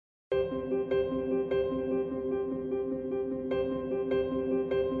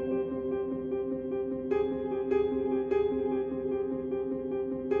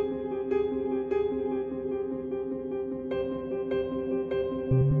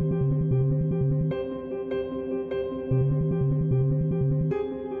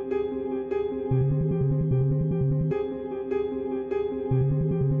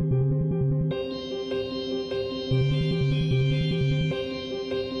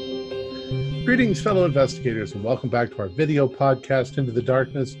Greetings, fellow investigators, and welcome back to our video podcast, Into the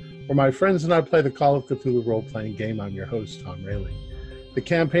Darkness, where my friends and I play the Call of Cthulhu role-playing game. I'm your host, Tom Rayleigh. The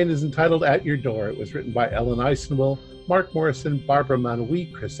campaign is entitled At Your Door. It was written by Ellen Eisenwill, Mark Morrison, Barbara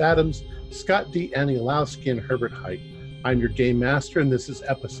Manoui, Chris Adams, Scott D. Anielowski, and Herbert Height. I'm your game master, and this is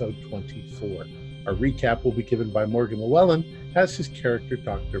episode 24. Our recap will be given by Morgan Llewellyn as his character,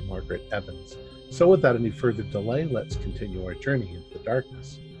 Dr. Margaret Evans. So without any further delay, let's continue our journey into the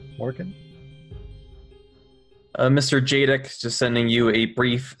darkness. Morgan? Mr. Jadek, just sending you a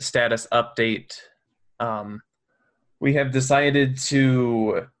brief status update. We have decided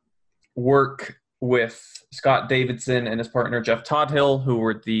to work with Scott Davidson and his partner Jeff Todhill, who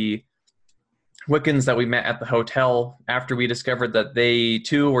were the Wiccans that we met at the hotel after we discovered that they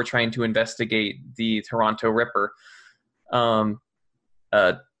too were trying to investigate the Toronto Ripper.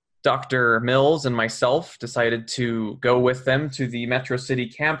 Dr. Mills and myself decided to go with them to the Metro City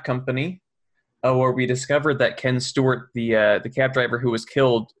Cab Company, where we discovered that Ken Stewart, the cab driver who was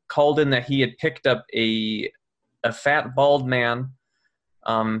killed, called in that he had picked up a fat, bald man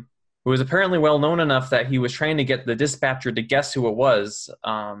who was apparently well known enough that he was trying to get the dispatcher to guess who it was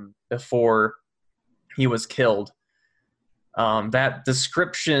before he was killed. That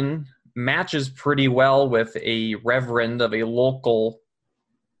description matches pretty well with a reverend of a local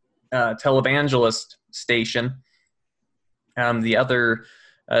televangelist station. The other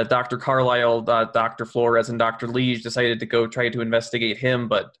Dr. Carlisle, Dr. Flores, and Dr. Liege decided to go try to investigate him,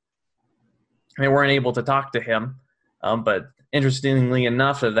 but they weren't able to talk to him. But interestingly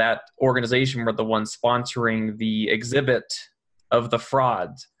enough, that organization were the ones sponsoring the exhibit of the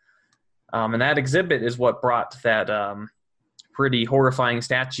frauds. And that exhibit is what brought that pretty horrifying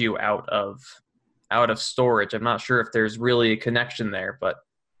statue out of storage. I'm not sure if there's really a connection there, but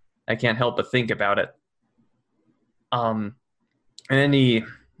I can't help but think about it.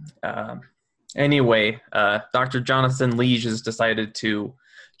 Anyway, Dr. Jonathan Liege has decided to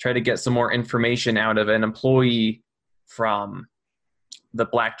try to get some more information out of an employee from the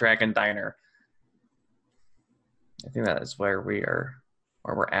Black Dragon Diner. I think that is where we're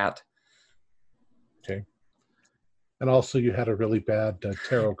at. Okay. And also, you had a really bad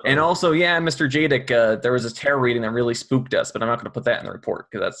tarot card. And also, yeah, Mr. Jadek, there was a tarot reading that really spooked us, but I'm not going to put that in the report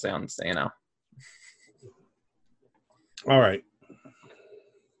because that sounds, All right.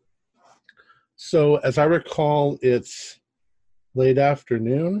 So, as I recall, it's late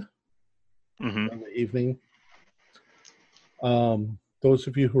afternoon in the evening. Those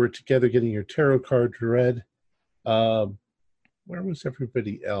of you who are together getting your tarot cards read, where was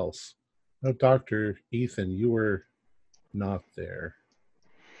everybody else? No, Dr. Ethan, you were not there.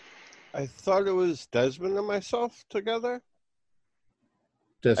 I thought it was Desmond and myself together.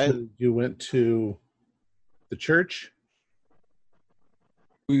 Desmond, you went to the church?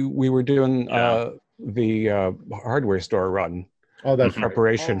 We were doing the hardware store run. Oh, that's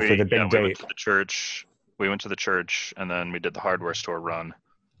preparation for the big date. We went to the church. We went to the church, and then we did the hardware store run.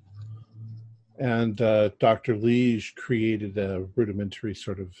 And Dr. Liege created a rudimentary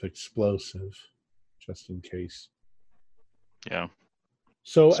sort of explosive, just in case. Yeah.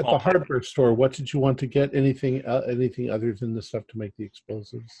 So at the hardware store, what did you want to get? Anything other than the stuff to make the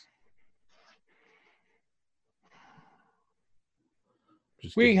explosives?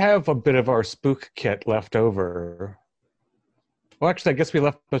 We have a bit of our spook kit left over. Well, actually, I guess we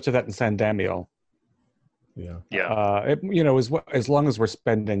left most of that in San Damiel. Yeah. Yeah. As long as we're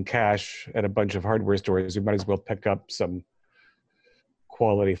spending cash at a bunch of hardware stores, we might as well pick up some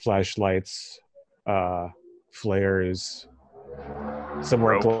quality flashlights, flares, some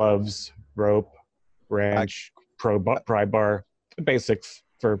more gloves, rope, wrench, pry bar, the basics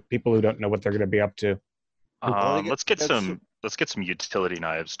for people who don't know what they're going to be up to. Let's get some utility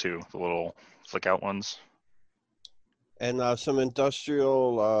knives too, the little flick out ones. And some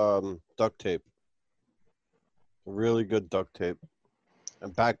industrial duct tape. Really good duct tape.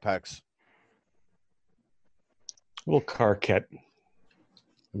 And backpacks. A little car kit.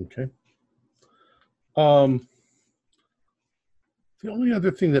 Okay. The only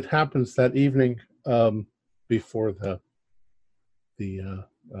other thing that happens that evening before the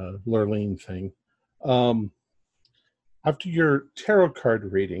Lurleen thing, after your tarot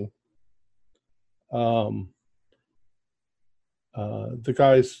card reading, the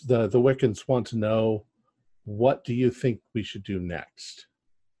guys, the Wiccans want to know, what do you think we should do next?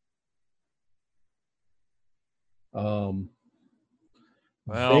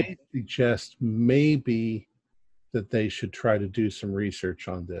 They suggest maybe that they should try to do some research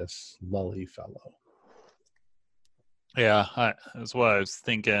on this Lully fellow. Yeah, that's what I was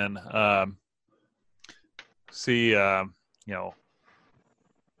thinking.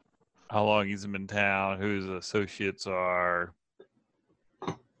 how long he's been in town, who his associates are.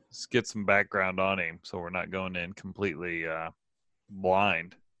 Let's get some background on him so we're not going in completely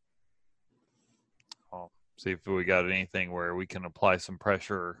blind. I'll see if we got anything where we can apply some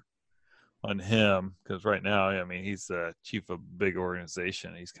pressure on him, because right now, I mean, he's the chief of a big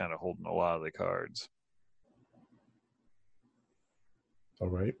organization. He's kind of holding a lot of the cards. All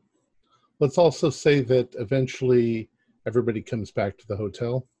right. Let's also say that eventually everybody comes back to the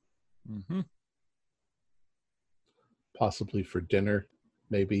hotel, Mm-hmm. possibly for dinner.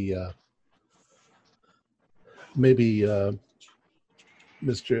 Maybe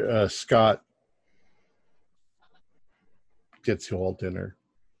Mr. Scott gets you all dinner.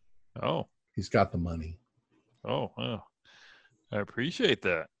 Oh, He's got the money. oh, I appreciate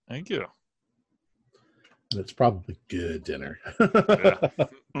that. Thank you. And it's probably good dinner.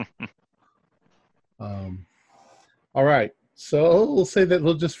 All right. So we'll say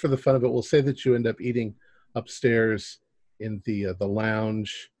that, just for the fun of it, we'll say that you end up eating upstairs in the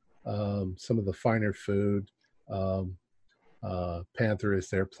lounge, some of the finer food. Panther is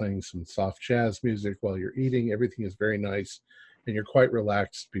there playing some soft jazz music while you're eating. Everything is very nice, and you're quite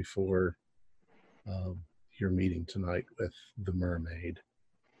relaxed before your meeting tonight with the mermaid.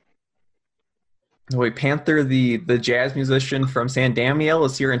 Wait, Panther, the jazz musician from San Damiel,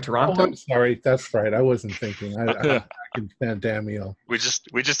 is here in Toronto. Oh, I'm sorry. That's right. I wasn't thinking. I'm back in San Damiel. We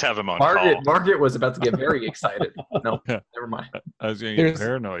just have him on call. Margaret was about to get very excited. No, never mind. I was going to get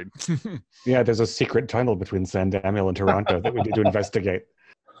paranoid. Yeah, there's a secret tunnel between San Damiel and Toronto that we need to investigate.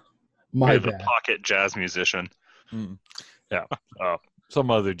 My The bad. pocket jazz musician. Yeah,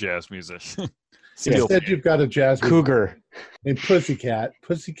 some other jazz musician. You said you've got a jazz cougar named Pussycat,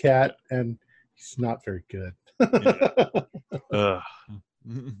 and he's not very good. Okay.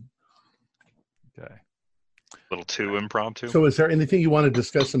 A little too impromptu. So is there anything you want to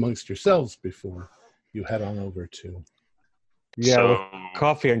discuss amongst yourselves before you head on over to? Yeah, with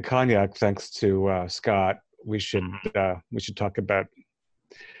coffee and cognac, thanks to Scott, we should talk about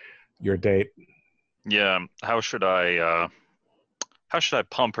your date. Yeah, how should I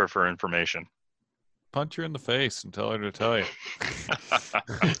pump her for information? Punch her in the face and tell her to tell you.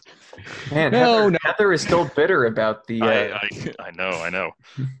 Man, Heather is still bitter about the. I know.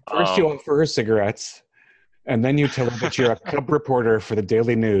 First, you offer her cigarettes, and then you tell her that you're a cub reporter for the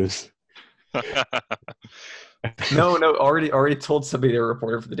Daily News. No, already told somebody they're a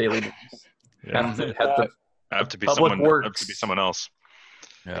reporter for the Daily News. Yeah. Have to be someone else.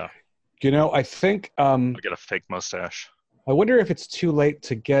 Yeah. You know, I think I'll get a fake mustache. I wonder if it's too late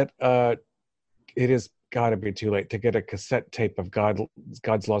to get it has got to be too late to get a cassette tape of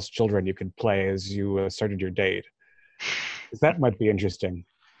God's Lost Children you could play as you started your date. That might be interesting.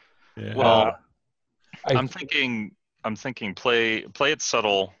 Yeah. Well, I'm thinking play it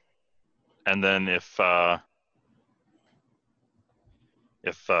subtle, and then if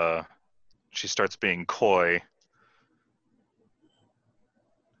she starts being coy.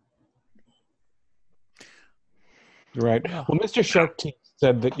 Right. Well, Mr. Shark Teeth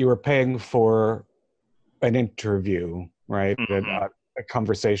said that you were paying for an interview, right? Mm-hmm. A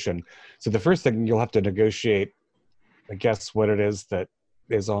conversation. So the first thing you'll have to negotiate, I guess, what it is that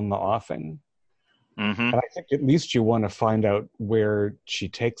is on the offing. Mm-hmm. And I think at least you want to find out where she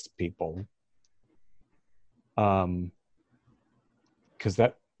takes people. Because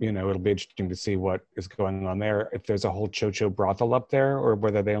that, it'll be interesting to see what is going on there. If there's a whole Cho-Cho brothel up there, or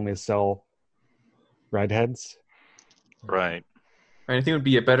whether they only sell redheads. Right. I think it would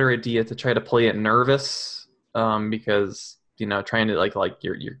be a better idea to try to play it nervous, because trying to like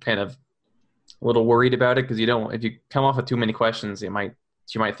you're kind of a little worried about it, because if you come off with too many questions, she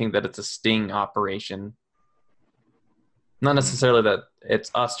might think that it's a sting operation. Not necessarily that it's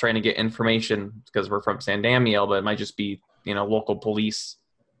us trying to get information because we're from San Damiel, but it might just be local police.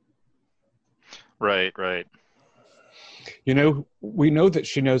 Right. We know that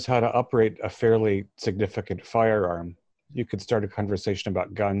she knows how to operate a fairly significant firearm. You could start a conversation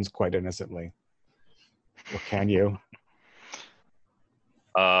about guns quite innocently. Or can you?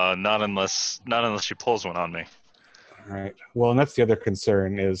 Not unless she pulls one on me. All right. Well, and that's the other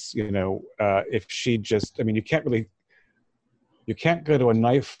concern is, if she just, you can't go to a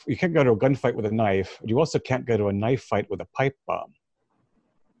gunfight with a knife. You also can't go to a knife fight with a pipe bomb.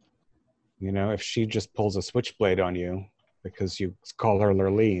 If she just pulls a switchblade on you because you call her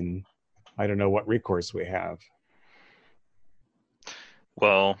Lurleen, I don't know what recourse we have.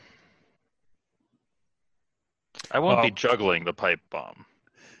 Well, I won't be juggling the pipe bomb.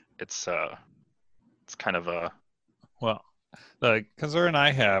 It's kind of a... Well, the concern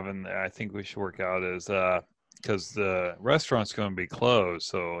I have, and I think we should work out, is because the restaurant's going to be closed.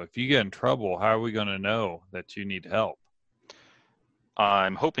 So if you get in trouble, how are we going to know that you need help?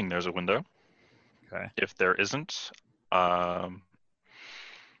 I'm hoping there's a window. Okay. If there isn't, well,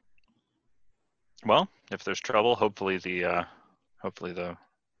 if there's trouble, hopefully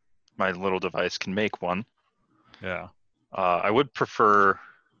my little device can make one. Yeah. I would prefer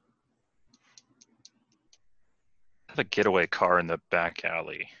have a getaway car in the back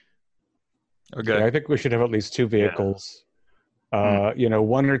alley. Okay. Yeah, I think we should have at least two vehicles. Hmm.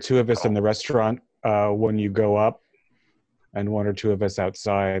 One or two of us in the restaurant when you go up, and one or two of us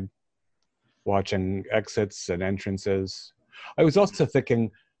outside watching exits and entrances. I was also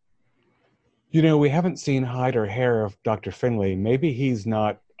thinking, we haven't seen hide or hair of Dr. Finley. Maybe he's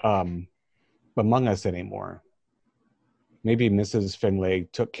not among us anymore. Maybe Mrs. Finley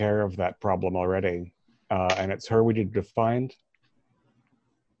took care of that problem already, and it's her we need to find.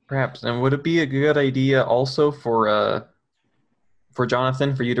 Perhaps. And would it be a good idea also for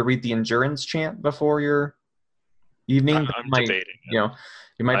Jonathan for you to read the endurance chant before your evening? I'm You might, debating.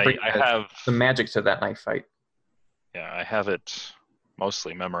 you might bring I have some magic to that knife fight. Yeah, I have it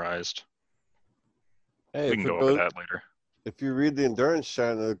mostly memorized. Hey, We can go over that later. If you read the endurance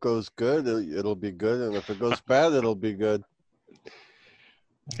chant and it goes good, it'll be good, and if it goes bad, it'll be good.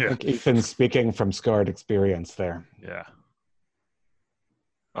 I think Ethan's speaking from scarred experience there. Yeah.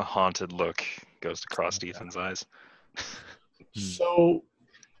 A haunted look goes across Ethan's eyes. So,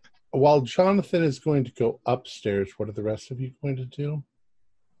 while Jonathan is going to go upstairs, what are the rest of you going to do?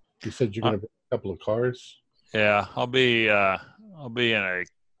 You said you're going to bring a couple of cars. Yeah, I'll be in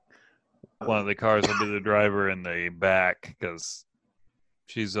one of the cars. I'll be the driver in the back because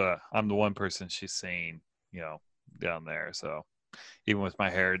I'm the one person she's seen, down there. So even with my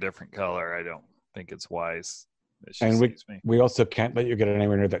hair a different color, I don't think it's wise that she sees me. We also can't let you get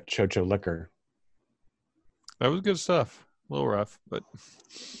anywhere near that Chocho liquor. That was good stuff. A little rough, but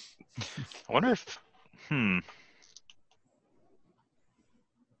I wonder if,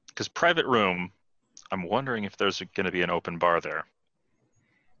 because private room, I'm wondering if there's going to be an open bar there,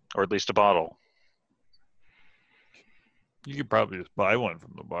 or at least a bottle. you could probably just buy one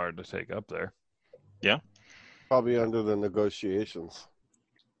from the bar to take up there. Yeah. Probably under the negotiations.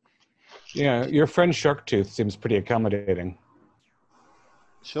 Yeah, your friend Sharktooth seems pretty accommodating.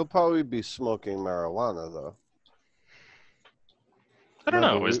 She'll probably be smoking marijuana, though. I don't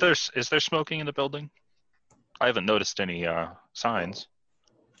know. Is there smoking in the building? I haven't noticed any signs.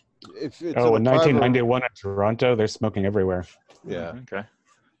 If it's in in a private, 1991 in Toronto, they're smoking everywhere. yeah. Okay.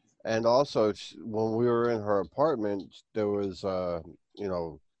 And also, when we were in her apartment, there was,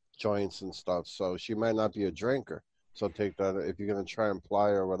 joints and stuff. So she might not be a drinker. So take that. If you're going to try and ply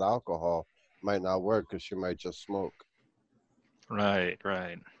her with alcohol, might not work because she might just smoke. Right. All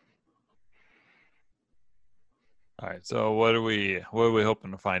right. So what are we hoping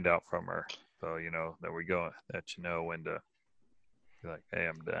to find out from her? So that when to be like, hey,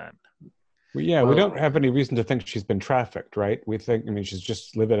 I'm done. Well, we don't have any reason to think she's been trafficked, right? We think, she's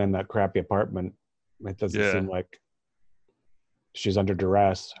just living in that crappy apartment. It doesn't seem like she's under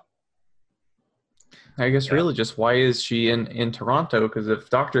duress. I guess really just why is she in Toronto? Because if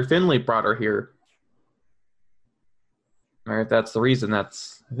Dr. Finley brought her here, or if that's the reason, I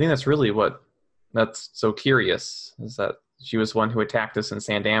think that's really that's so curious, is that she was one who attacked us in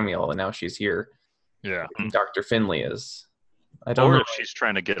San Damiel, and now she's here. Yeah. And Dr. Finley is. I don't or know if she's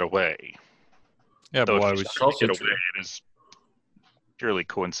trying to get away. Yeah, but why was she trying to get away? It is purely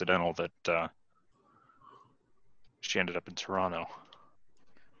coincidental that she ended up in Toronto.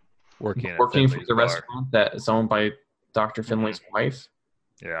 working for the restaurant that is owned by Dr. Finley's wife?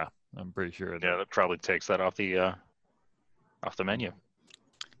 Yeah, I'm pretty sure. That probably takes that off the menu.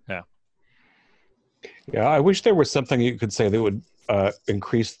 Yeah. Yeah, I wish there was something you could say that would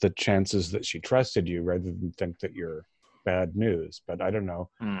increase the chances that she trusted you rather than think that you're bad news. But I don't know.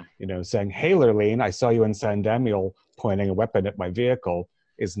 Saying, hey, Lurleen, I saw you in San Damiel pointing a weapon at my vehicle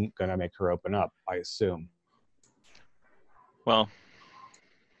isn't going to make her open up, I assume. Well,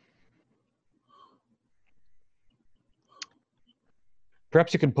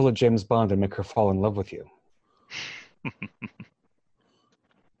 perhaps you can pull a James Bond and make her fall in love with you.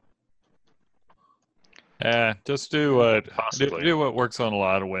 Yeah, just do what works on a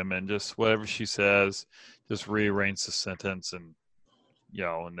lot of women. Just whatever she says, just rearrange the sentence, and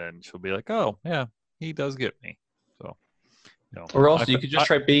and then she'll be like, "Oh, yeah, he does get me." So, or also you could just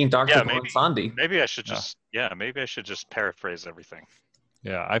try being Dr. Sandi. Maybe I should just paraphrase everything.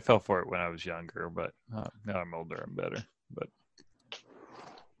 Yeah, I fell for it when I was younger, but now I'm older and better. But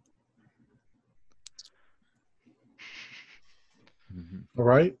all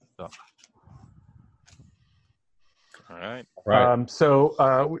right. So. All right. Right.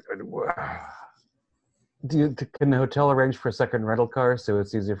 Can the hotel arrange for a second rental car so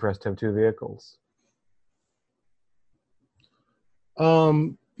it's easier for us to have two vehicles?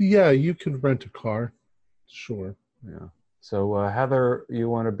 Yeah, you can rent a car. Sure. Yeah. So Heather, you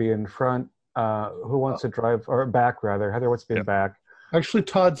want to be in front? Who wants to drive, or back rather? Heather wants to be in back. Actually,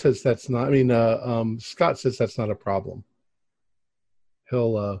 Todd says that's not. I mean, Scott says that's not a problem.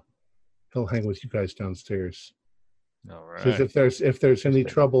 He'll hang with you guys downstairs. All Because right. if there's any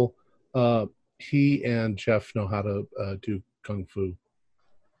trouble, he and Jeff know how to do kung fu.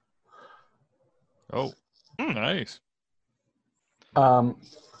 Oh, nice.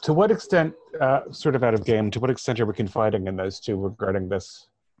 To what extent, sort of out of game, to what extent are we confiding in those two regarding this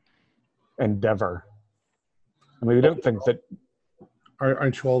endeavor? I mean, we don't think that...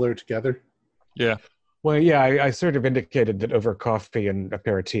 Aren't you all there together? Yeah. Well, yeah, I sort of indicated that over coffee and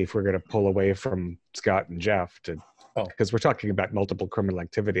aperitif, we're going to pull away from Scott and Jeff because we're talking about multiple criminal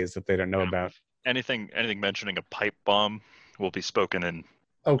activities that they don't know about. Anything mentioning a pipe bomb will be spoken in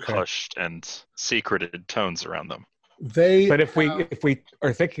hushed and secreted tones around them. But if we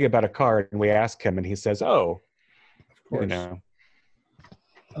are thinking about a car and we ask him and he says, "Oh," of course, you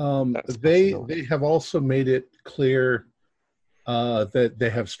know, they have also made it clear that they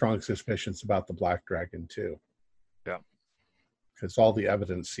have strong suspicions about the Black Dragon too. Yeah, because all the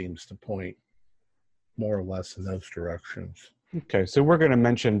evidence seems to point more or less in those directions. Okay, so we're going to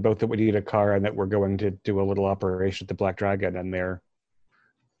mention both that we need a car and that we're going to do a little operation at the Black Dragon, and they're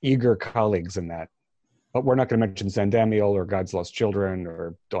eager colleagues in that. But we're not going to mention Zandamiel or God's Lost Children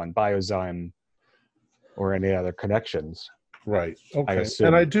or Dawn Biozyme or any other connections. Right. Okay.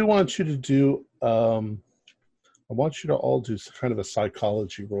 And I do want you to do, I want you to all do kind of a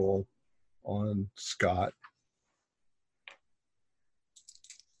psychology roll on Scott.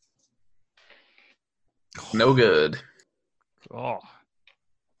 No good. Oh.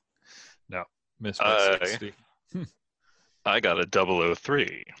 No. Miss by 60. I got a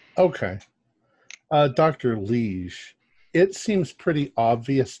 003. Okay. Dr. Liege, it seems pretty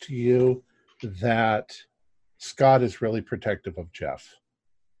obvious to you that Scott is really protective of Jeff.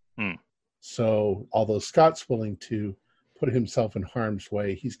 So although Scott's willing to put himself in harm's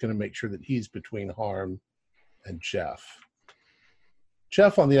way, he's going to make sure that he's between harm and Jeff.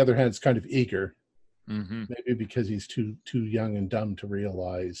 Jeff, on the other hand, is kind of eager, maybe because he's too young and dumb to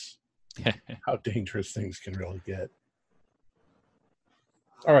realize how dangerous things can really get.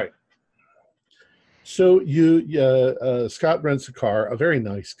 All right. So Scott rents a car, a very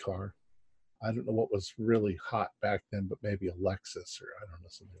nice car. I don't know what was really hot back then, but maybe a Lexus or I don't know,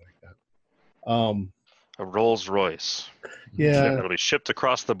 something like that. A Rolls Royce. Yeah. It'll be shipped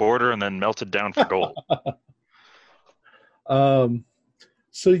across the border and then melted down for gold.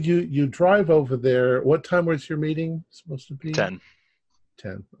 So you drive over there. What time was your meeting supposed to be? 10.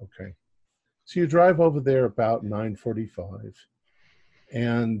 10, okay. So you drive over there about 9:45.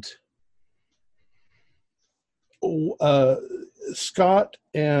 And Scott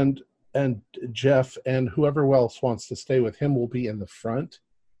and Jeff and whoever else wants to stay with him will be in the front.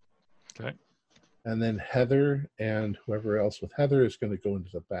 Okay. And then Heather and whoever else with Heather is going to go into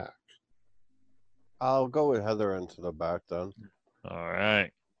the back. I'll go with Heather into the back then. All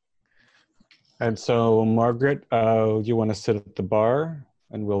right. And so, Margaret, you want to sit at the bar,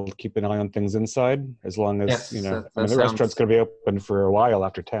 and we'll keep an eye on things inside, as long as, the restaurant's going to be open for a while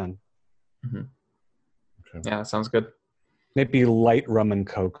after 10. Mm-hmm. Okay. Yeah, that sounds good. Maybe light rum and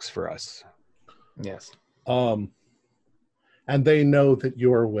cokes for us. Yes. And they know that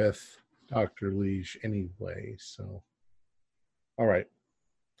you're with Dr. Liege anyway, so. All right.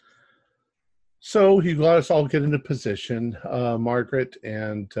 So you got us all get into position. Margaret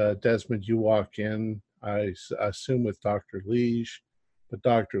and Desmond, you walk in, I assume with Dr. Liege, but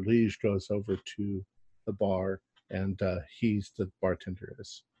Dr. Liege goes over to the bar, and he's the bartender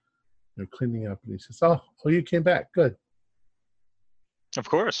is cleaning up, and he says, oh, you came back. Good. Of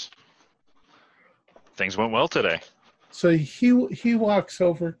course. Things went well today. So he walks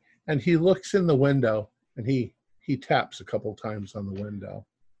over, and he looks in the window, and he taps a couple times on the window,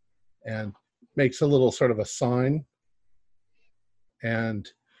 and makes a little sort of a sign,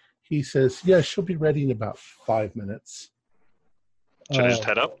 and he says, yeah, she'll be ready in about 5 minutes. Should I just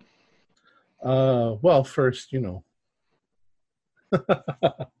head up? Well, first, So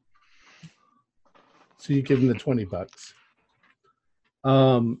you give him the $20.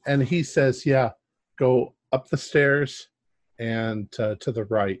 And he says, yeah, go up the stairs and to the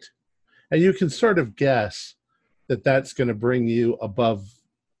right. And you can sort of guess that that's going to bring you above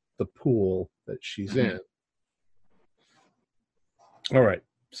the pool that she's in. All right.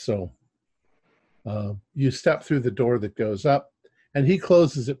 So You step through the door that goes up, and he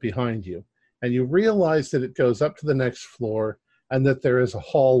closes it behind you. And you realize that it goes up to the next floor and that there is a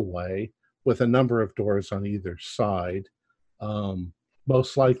hallway with a number of doors on either side,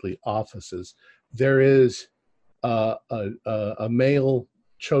 most likely offices. There is a male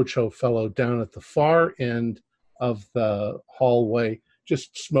Cho-Cho fellow down at the far end of the hallway,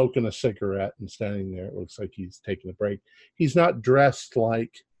 just smoking a cigarette and standing there. It looks like he's taking a break. He's not dressed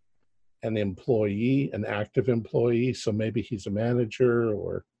like an employee, an active employee, so maybe he's a manager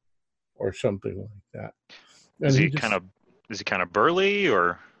or something like that. And Is he he just, kind of burly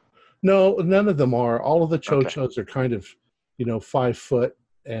or? no, none of them are. All of the Okay. Cho-Chos are kind of, 5 foot,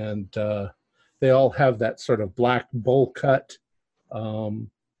 and they all have that sort of black bowl cut.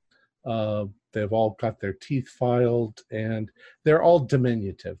 They've all got their teeth filed, and they're all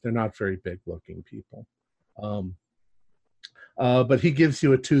diminutive. They're not very big looking people. But he gives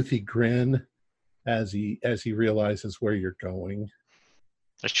you a toothy grin as he realizes where you're going.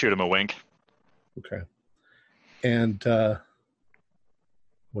 I shoot him a wink. Okay. And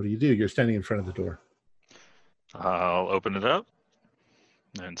what do? You're standing in front of the door. I'll open it up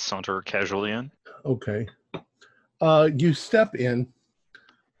and saunter casually in. Okay. You step in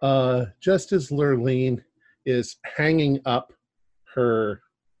just as Lurleen is hanging up her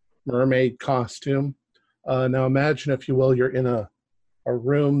mermaid costume. Now imagine, if you will, you're in a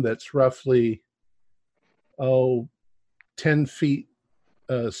room that's roughly 10 feet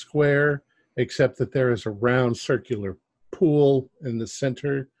square, except that there is a round circular pool in the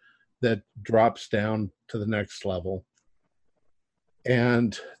center that drops down to the next level.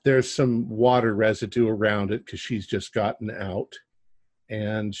 And there's some water residue around it because she's just gotten out.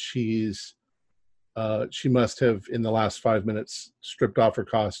 And she must have, in the last 5 minutes, stripped off her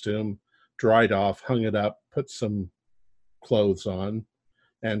costume, dried off, hung it up, put some clothes on.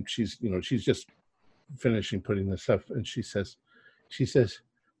 And she's just finishing putting the stuff. And she says,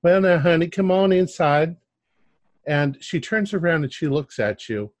 well, now, honey, come on inside. And she turns around and she looks at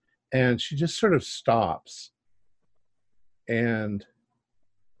you, and she just sort of stops. And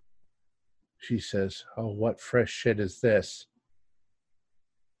she says, oh, what fresh shit is this?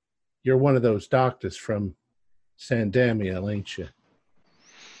 You're one of those doctors from San Damiel, ain't you?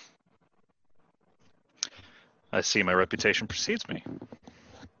 I see my reputation precedes me.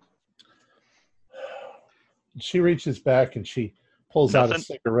 She reaches back and she pulls out a Nothing.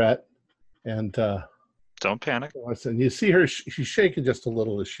 cigarette, and Don't panic. and you see her, she's shaking just a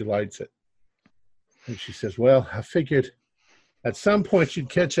little as she lights it. And she says, well, I figured at some point you'd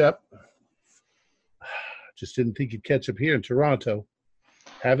catch up. Just didn't think you'd catch up here in Toronto.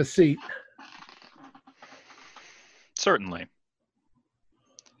 Have a seat. Certainly.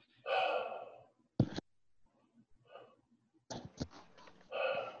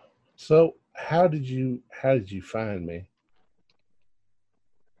 So how did you find me?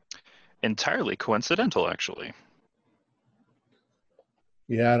 Entirely coincidental, actually.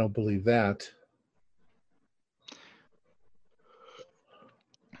 Yeah, I don't believe that.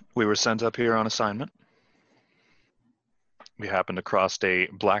 We were sent up here on assignment. We happened across a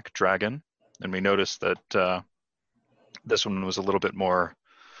black dragon, and we noticed that this one was a little bit more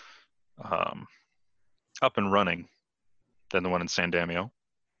up and running than the one in San Damiel.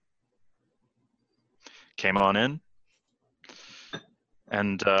 Came on in,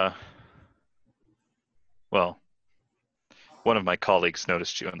 and well, one of my colleagues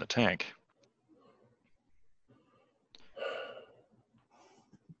noticed you in the tank.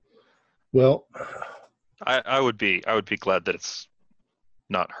 Well, I would be glad that it's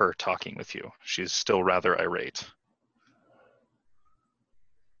not her talking with you. She's still rather irate.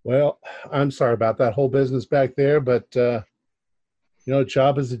 well, I'm sorry about that whole business back there, but a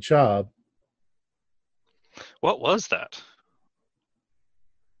job is a job. What was that?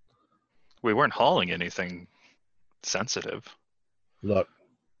 We weren't hauling anything sensitive. Look,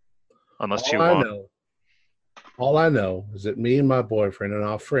 Unless you want. all I know is that me and my boyfriend and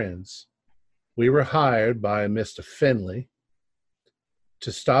our friends, we were hired by Mr. Finley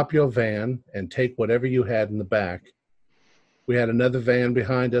to stop your van and take whatever you had in the back. We had another van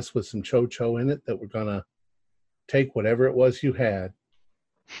behind us with some Cho-Cho in it that were going to take whatever it was you had.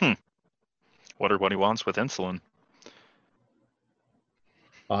 Wonder what he wants with insulin.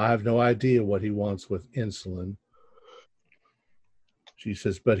 I have no idea what he wants with insulin. She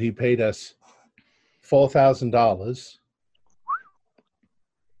says, but he paid us $4,000.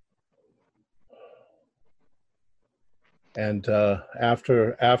 And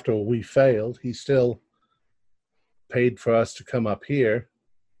after we failed, he still paid for us to come up here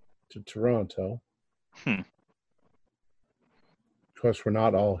to Toronto. Of course, we're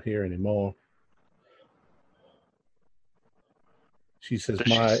not all here anymore. She says,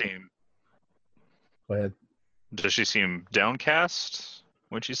 Does she seem? Go ahead. Does she seem downcast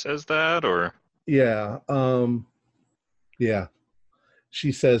when she says that, or? Yeah. Yeah.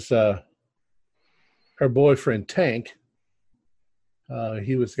 She says her boyfriend, Tank,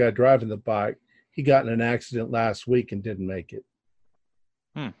 he was the guy driving the bike. He got in an accident last week and didn't make it.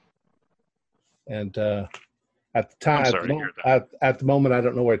 And at the time, I'm sorry to hear that. at the moment, I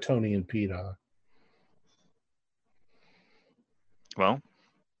don't know where Tony and Pete are. Well,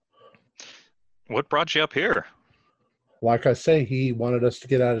 what brought you up here? Like I say, he wanted us to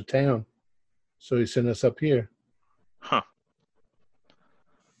get out of town, so he sent us up here. Huh.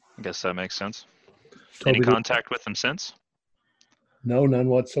 I guess that makes sense. Told Any me to- contact with him since? No, none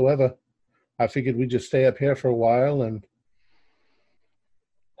whatsoever. I figured we'd just stay up here for a while, and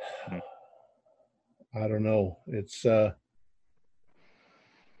I don't know. It's the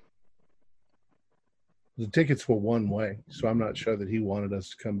tickets were one way, so I'm not sure that he wanted us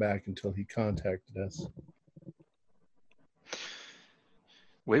to come back until he contacted us.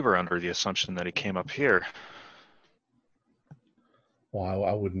 We were under the assumption that he came up here. Well,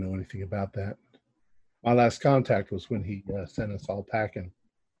 I wouldn't know anything about that. My last contact was when he sent us all packing.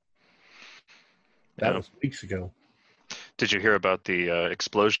 That was weeks ago. Did you hear about the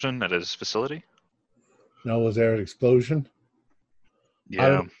explosion at his facility? No, was there an explosion? Yeah. I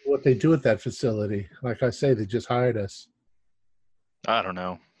don't know what they do at that facility. Like I say, they just hired us. I don't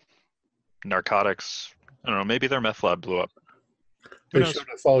know. Narcotics. I don't know. Maybe their meth lab blew up. Who They knows? showed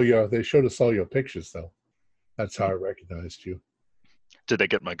us all your pictures, though. That's how I recognized you. Did they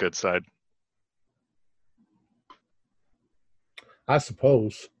get my good side? I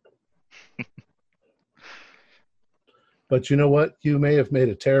suppose. But you know what? You may have made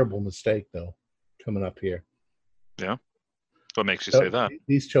a terrible mistake, though, coming up here. Yeah. What makes you say that?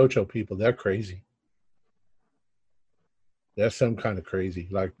 These Chocho people, they're crazy. They're some kind of crazy,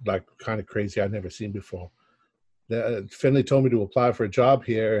 like kind of crazy I've never seen before. Finley told me to apply for a job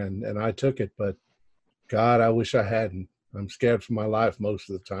here, and I took it, but God, I wish I hadn't. I'm scared for my life most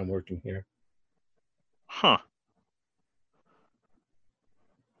of the time working here. Huh.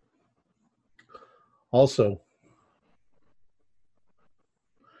 Also,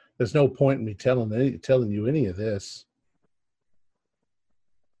 there's no point in me telling you any of this.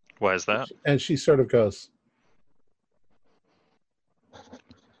 Why is that? And she sort of goes,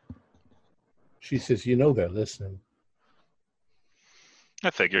 she says, you know they're listening.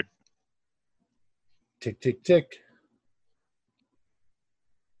 I figured. Tick, tick, tick.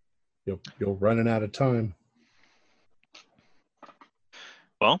 You're running out of time.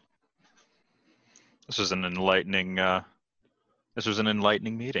 Well, this was an enlightening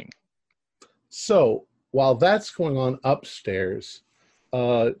meeting. So while that's going on upstairs,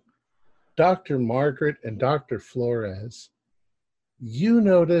 Dr. Margaret and Dr. Flores, you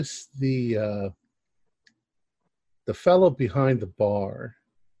notice the fellow behind the bar.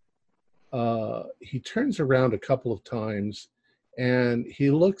 He turns around a couple of times and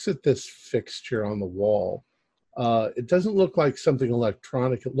he looks at this fixture on the wall. It doesn't look like something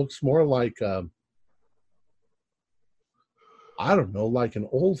electronic. It looks more like, I don't know, like an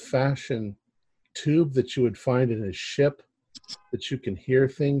old-fashioned tube that you would find in a ship that you can hear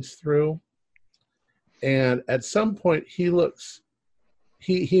things through. And at some point he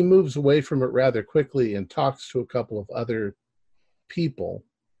moves away from it rather quickly and talks to a couple of other people,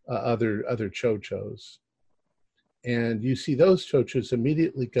 other chochos. And you see those chochos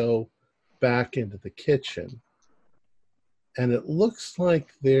immediately go back into the kitchen. And it looks like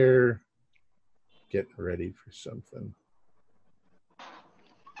they're getting ready for something.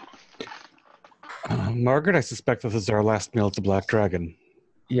 Margaret, I suspect this is our last meal at the Black Dragon.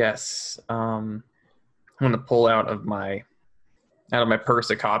 Yes. I'm going to pull out of my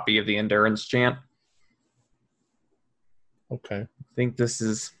purse a copy of the Endurance Chant. Okay. I think this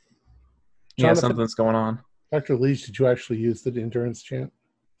is Jonathan, something's going on. Dr. Leach, did you actually use the Endurance Chant?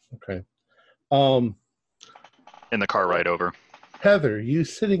 Okay. In the car ride over. Heather, you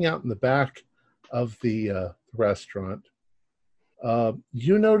sitting out in the back of the restaurant,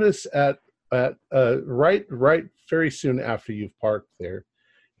 you notice at right very soon after you've parked there,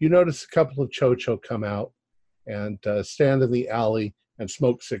 you notice a couple of chocho come out and stand in the alley and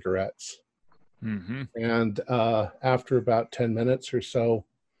smoke cigarettes. Mm-hmm. And after about 10 minutes or so,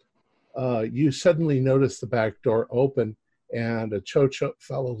 you suddenly notice the back door open and a chocho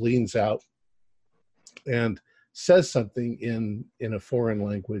fellow leans out and says something in a foreign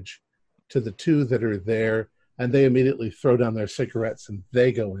language to the two that are there, and they immediately throw down their cigarettes and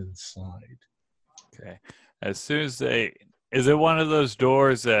they go inside. Okay. As soon as is it one of those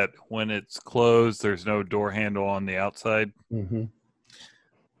doors that when it's closed, there's no door handle on the outside? Mm-hmm.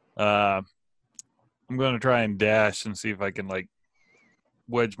 I'm going to try and dash and see if I can like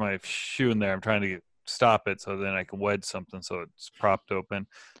wedge my shoe in there. I'm trying to stop it so then I can wedge something so it's propped open.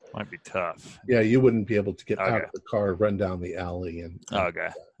 Might be tough. Yeah, you wouldn't be able to get out Okay. of the car, run down the alley, and Okay.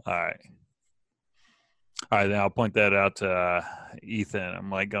 All right. All right, then I'll point that out to Ethan.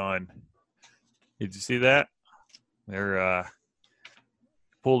 I'm like going, did you see that? They're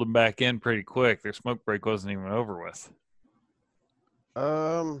pulled him back in pretty quick. Their smoke break wasn't even over with.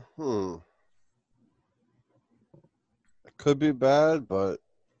 It could be bad, but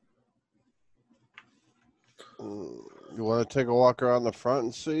you want to take a walk around the front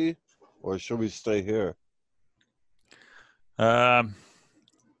and see, or should we stay here? Yeah,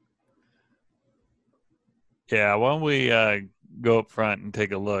 why don't we go up front and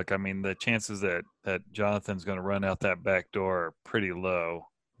take a look? I mean, the chances that Jonathan's going to run out that back door are pretty low.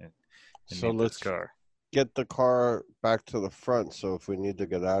 So need let's this car. get the car back to the front, so if we need to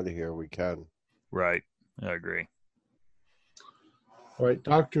get out of here, we can. Right, I agree. All right,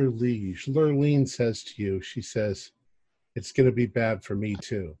 Dr. Liege, Lurleen says to you, she says, it's going to be bad for me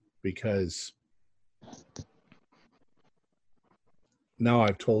too, because now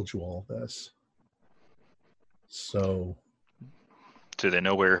I've told you all this. So. Do they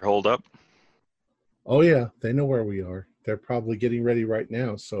know where you're holed up? Oh yeah, they know where we are. They're probably getting ready right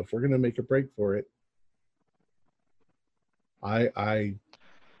now. So if we're going to make a break for it, I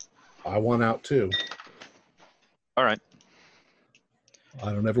want out too. All right.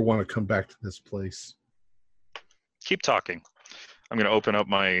 I don't ever want to come back to this place. Keep talking. I'm going to open up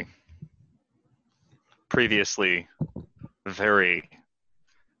my previously very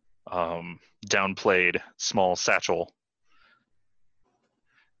downplayed small satchel,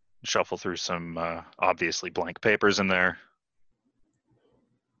 shuffle through some obviously blank papers in there,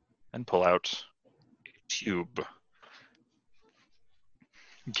 and pull out a tube.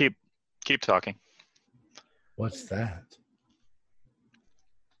 Keep talking. What's that?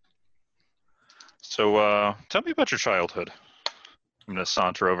 So tell me about your childhood. I'm going to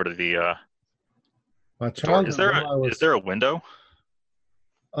saunter over to the My door. childhood. Is there a window?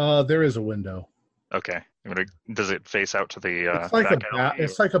 There is a window. Okay. Does it face out to the It's like back alley,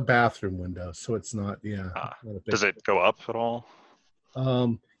 it's like a bathroom window, so it's not. Yeah. Not a big- does it go up at all?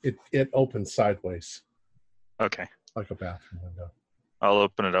 It opens sideways Okay. like a bathroom window. I'll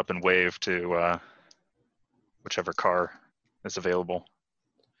open it up and wave to whichever car is available.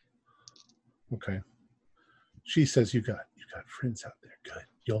 Okay. She says, "You got friends out there. Good.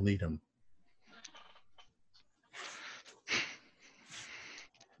 You'll need them."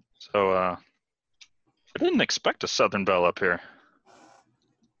 So I didn't expect a Southern Belle up here.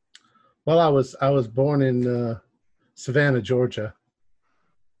 Well, I was born in Savannah, Georgia.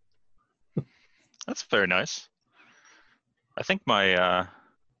 That's very nice. I think a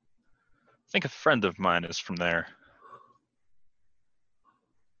friend of mine is from there.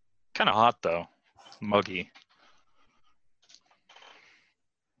 Kind of hot though, muggy.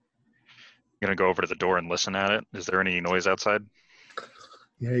 Gonna go over to the door and listen at it. Is there any noise outside?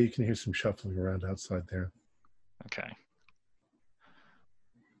 Yeah, you can hear some shuffling around outside there. Okay.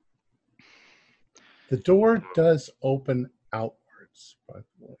 The door does open outwards, by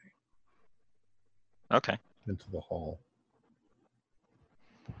the way, Okay. into the hall.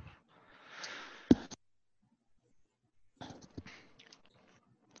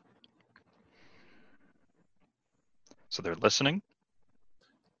 So they're listening?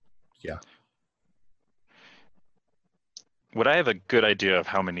 Yeah. Would I have a good idea of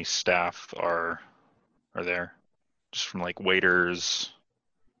how many staff are there? Just from like waiters,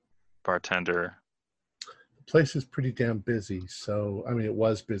 bartender. The place is pretty damn busy. So, I mean, it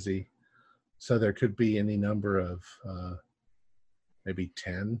was busy. So there could be any number of maybe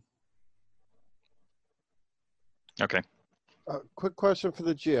 10. Okay. Quick question for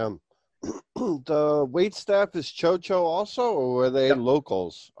the GM. The wait staff is Chocho also, or were they Yep.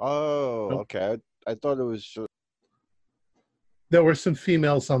 locals? Oh, Nope. okay. I thought it was. There were some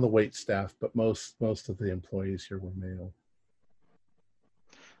females on the wait staff, but most of the employees here were male.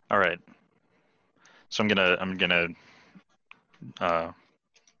 All right. So I'm gonna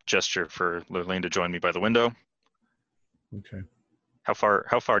gesture for Lurleen to join me by the window. Okay. How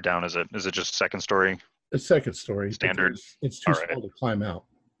far down is it? Is it just second story? It's second story. Standard. Because it's too All right. small to climb out.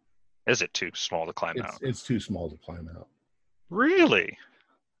 Is it too small to climb out? It's too small to climb out. Really?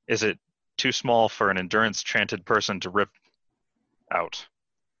 Is it too small for an endurance chanted person to rip out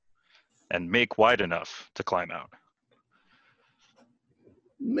and make wide enough to climb out?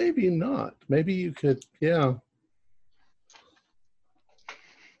 Maybe not. Maybe you could, yeah.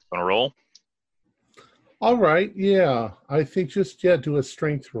 Wanna roll? All right, yeah. I think just do a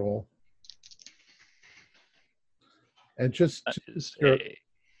strength roll. And just That is I a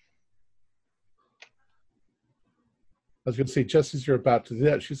was gonna say, just as you're about to do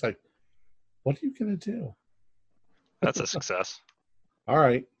that, she's like, what are you gonna do? that's a success. All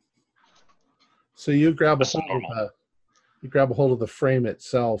right. So you grab This is normal. a hold of the frame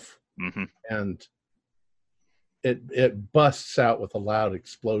itself, Mm-hmm. and it busts out with a loud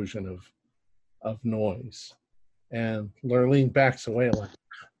explosion of noise. And Lurleen backs away like,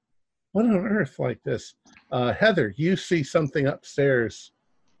 what on earth like this? Heather, you see something upstairs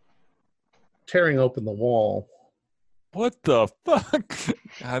tearing open the wall. What the fuck?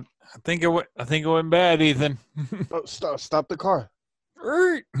 I think it went bad, Ethan. Oh, stop the car.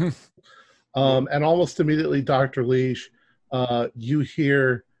 And almost immediately, Dr. Leash, you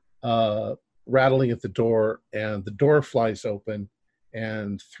hear rattling at the door, and the door flies open,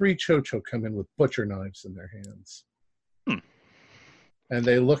 and 3 Chocho come in with butcher knives in their hands. And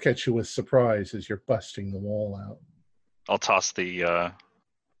they look at you with surprise as you're busting the wall out. I'll toss the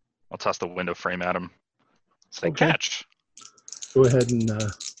window frame at him. Say, Okay. catch. Go ahead and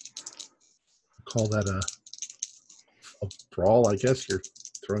call that a brawl. I guess you're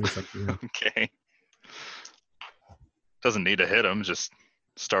throwing something in. Okay. Doesn't need to hit him, just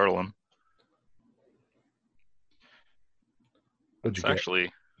startle him. What'd you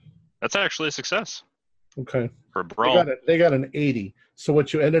That's actually a success Okay. for a brawl. They got an 80. So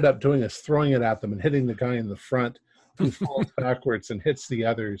what you ended up doing is throwing it at them and hitting the guy in the front, who falls backwards and hits the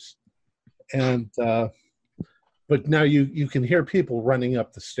others. And but now you can hear people running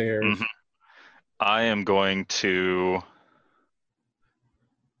up the stairs. Mhm. I am going to.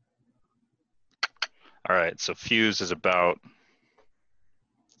 All right, so fuse is about,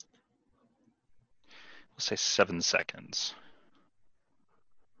 let's say 7 seconds.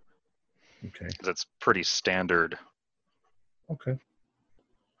 Okay. That's pretty standard. Okay.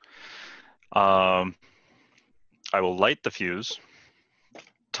 I will light the fuse,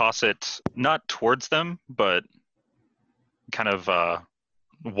 toss it not towards them, but kind of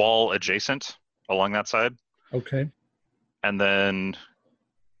wall adjacent along that side, Okay. and then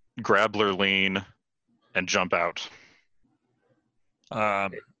grab Lurleen and jump out.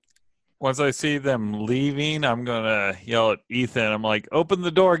 Once I see them leaving, I'm gonna yell at Ethan. I'm like, "Open the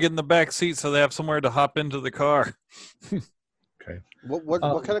door, get in the back seat, so they have somewhere to hop into the car." Okay. What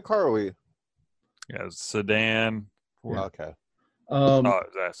kind of car are we? Yeah, sedan. Okay. Oh, I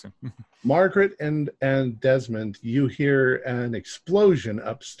was asking. Margaret and Desmond, you hear an explosion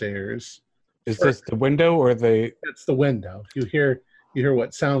upstairs. Is this the window or the? It's the window. You hear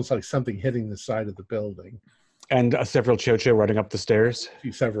what sounds like something hitting the side of the building. And several Chocho running up the stairs.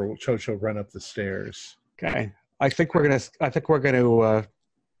 You see several Chocho run up the stairs. Okay, I think we're gonna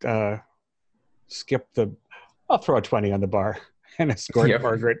skip the. I'll throw a 20 on the bar and escort Yep.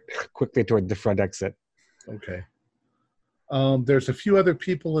 Margaret quickly toward the front exit. Okay. There's a few other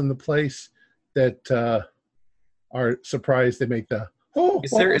people in the place that are surprised. They make the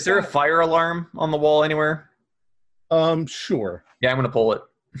Is there a fire alarm on the wall anywhere? Sure. Yeah, I'm gonna pull it.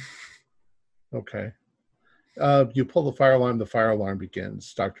 Okay. You pull the fire alarm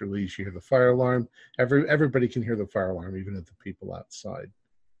begins. Dr. Lees, you hear the fire alarm. Everybody can hear the fire alarm, even at the people outside.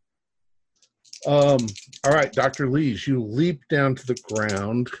 All right, Dr. Lees, you leap down to the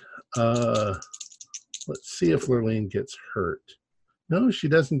ground. Let's see if Lurleen gets hurt. No, she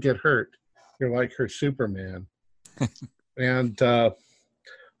doesn't get hurt. You're like her Superman. And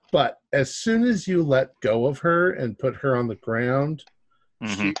but as soon as you let go of her and put her on the ground,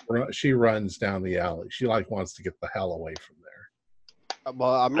 she runs down the alley. She wants to get the hell away from there.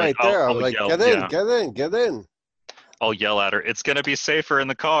 Well, I'm right there. I'm like, yell, get in. I'll yell at her. It's gonna be safer in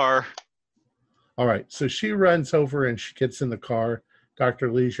the car. All right, so she runs over and she gets in the car.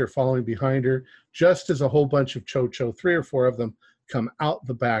 Dr. Lees, you're following behind her, just as a whole bunch of Chocho, 3 or 4 of them, come out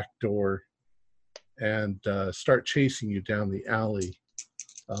the back door and start chasing you down the alley.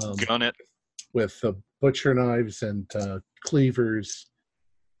 Gun it. With the butcher knives and cleavers.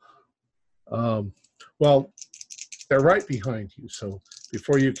 Well, they're right behind you, so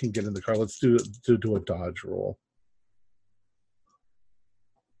before you can get in the car, let's do a dodge roll.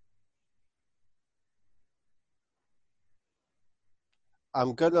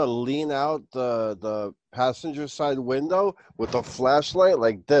 I'm gonna lean out the passenger side window with a flashlight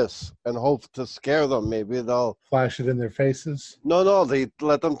like this and hope to scare them. Maybe they'll Flash it in their faces. No, they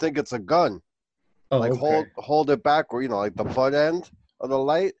let them think it's a gun. Oh, Like okay. hold it back, or like the butt end of the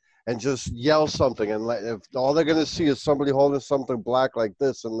light, and just yell something. And if all they're gonna see is somebody holding something black like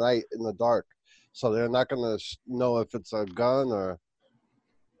this at night in the dark, so they're not gonna know if it's a gun or.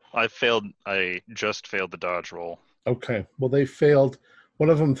 I failed. I just failed the dodge roll. Okay. Well, they failed. One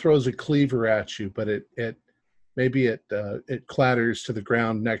of them throws a cleaver at you, but it clatters to the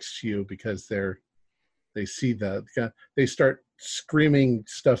ground next to you because they see they start screaming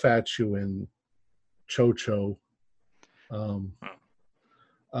stuff at you in Cho-Cho.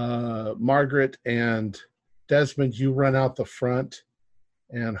 Margaret and Desmond, you run out the front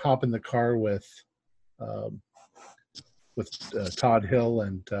and hop in the car with Todd Hill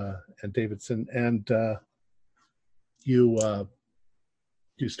and Davidson, and you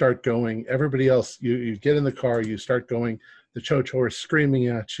start going. Everybody else, you get in the car, you start going. The Cho-Cho are screaming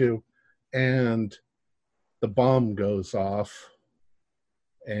at you, and the bomb goes off,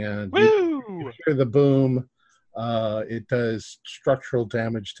 and you hear the boom. It does structural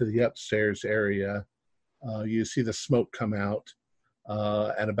damage to the upstairs area. You see the smoke come out,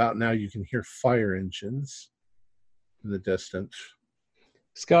 and about now you can hear fire engines in the distance.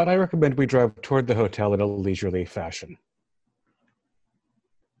 Scott, I recommend we drive toward the hotel in a leisurely fashion.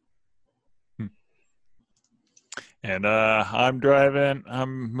 And I'm driving.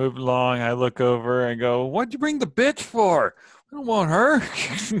 I'm moving along. I look over and go, "What'd you bring the bitch for? I don't want her."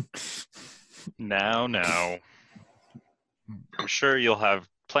 Now. I'm sure you'll have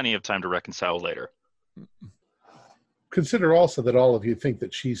plenty of time to reconcile later. Consider also that all of you think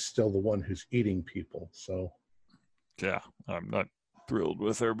that she's still the one who's eating people. So, Yeah, I'm not thrilled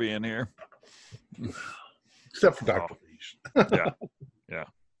with her being here. Except for Dr. Leash. Yeah.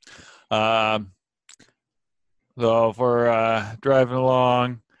 So if we're driving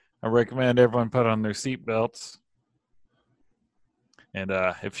along, I recommend everyone put on their seatbelts. And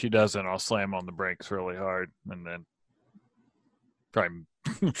if she doesn't, I'll slam on the brakes really hard. And then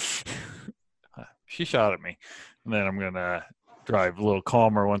she shot at me. And then I'm going to drive a little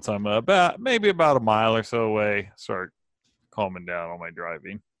calmer once I'm maybe about a mile or so away, start calming down on my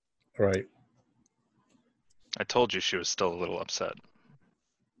driving. Right. I told you she was still a little upset.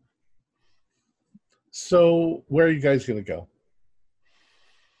 So where are you guys going to go?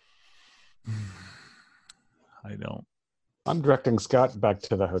 I don't. I'm directing Scott back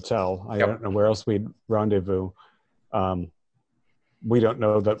to the hotel. I don't know where else we'd rendezvous. We don't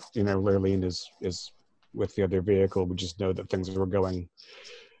know that, Lurleen is with the other vehicle. We just know that things were going.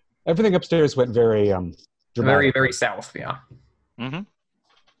 Everything upstairs went very dramatic. Very, very south, yeah. Mm-hmm.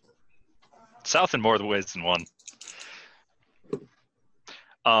 South in more ways than one.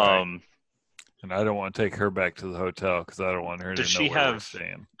 Right. And I don't want to take her back to the hotel because I don't want her to know where we're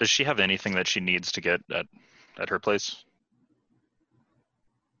staying. Does she have anything that she needs to get at her place?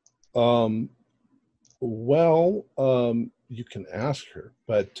 You can ask her,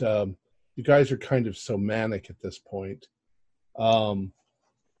 but you guys are kind of so manic at this point.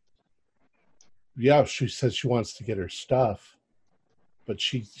 Yeah, she says she wants to get her stuff, but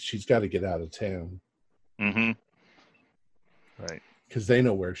she's got to get out of town. Mm-hmm. Right. Because they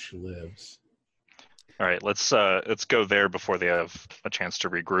know where she lives. All right, let's go there before they have a chance to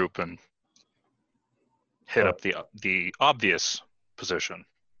regroup and hit up the obvious position.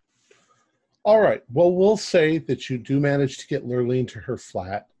 All right. Well, we'll say that you do manage to get Lurleen to her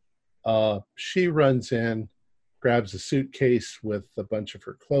flat. She runs in, grabs a suitcase with a bunch of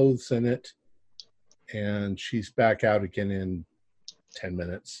her clothes in it, and she's back out again in 10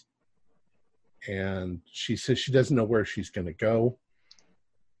 minutes. And she says she doesn't know where she's going to go,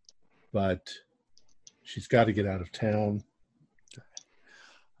 but she's got to get out of town.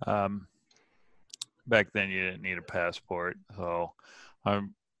 Back then, you didn't need a passport. So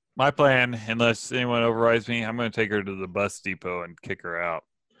my plan, unless anyone overrides me, I'm going to take her to the bus depot and kick her out.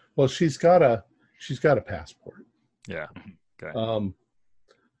 Well, she's got a passport. Yeah. Okay.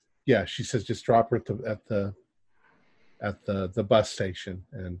 Yeah, she says just drop her at the bus station,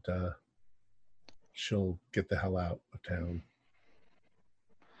 and she'll get the hell out of town.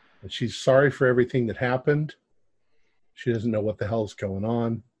 And she's sorry for everything that happened. She doesn't know what the hell's going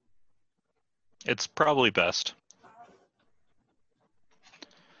on. It's probably best.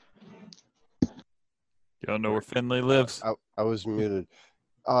 You don't know where Finley lives? I was muted.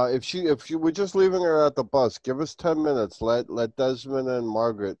 If you were just leaving her at the bus, give us 10 minutes. Let Desmond and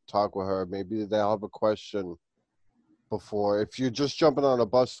Margaret talk with her. Maybe they'll have a question before. If you're just jumping on a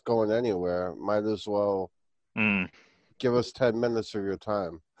bus going anywhere, might as well give us 10 minutes of your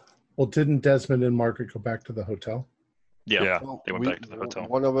time. Well, didn't Desmond and Margaret go back to the hotel? Yeah. Well, they went back to the hotel.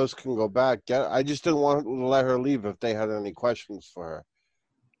 One of us can go back. I just didn't want to let her leave if they had any questions for her.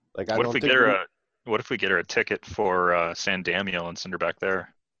 What if we get her a ticket for San Damiel and send her back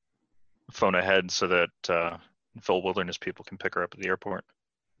there? Phone ahead so that Phil Wilderness people can pick her up at the airport.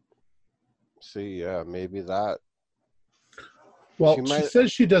 See, yeah, maybe that. Well, She she might-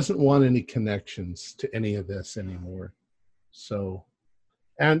 says she doesn't want any connections to any of this anymore. So,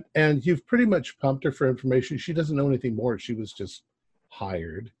 and you've pretty much pumped her for information. She doesn't know anything more. She was just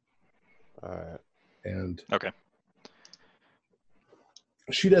hired, All right. and Okay.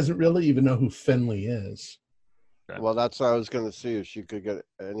 she doesn't really even know who Finley is. Okay. Well, that's what I was going to see if she could get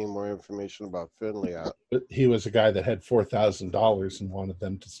any more information about Finley out. But he was a guy that had $4,000 and wanted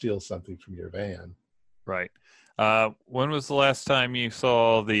them to steal something from your van. Right. When was the last time you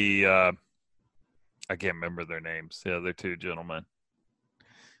saw the? I can't remember their names. The other two gentlemen,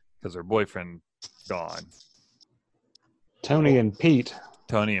 because their boyfriend gone. Tony and Pete.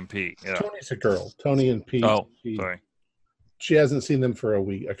 Tony and Pete. Yeah. Tony's a girl. Tony and Pete. Oh, she, sorry. she hasn't seen them for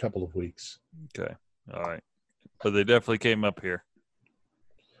a couple of weeks. Okay. All right. But they definitely came up here.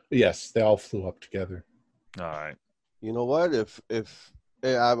 Yes, they all flew up together. All right. You know what?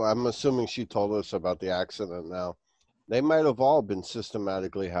 I'm assuming she told us about the accident now. They might have all been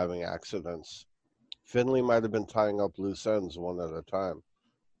systematically having accidents. Finley might have been tying up loose ends one at a time.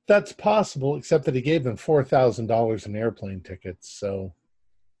 That's possible, except that he gave them $4,000 in airplane tickets. So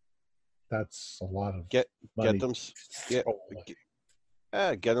that's a lot of money. Get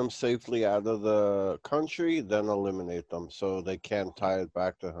them safely out of the country, then eliminate them so they can't tie it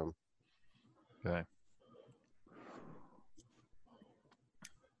back to him. Okay.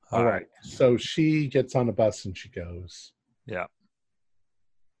 All right. So she gets on a bus and she goes. Yeah.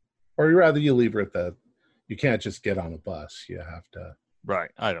 Or rather, you leave her at the. You can't just get on a bus. You have to.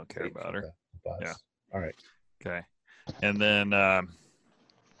 Right. I don't care wait about for her. the bus. Yeah. All right. Okay. And then,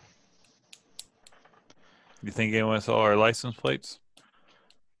 you think anyone saw our license plates?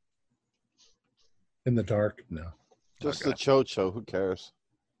 In the dark, no. Just Okay. the cho-cho, who cares?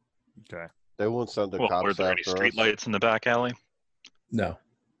 Okay. They won't send the Well, cops were there any after street us. lights in the back alley? No.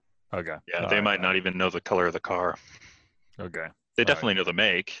 Okay. Yeah, All they right. might not even know the color of the car. Okay. They All definitely know the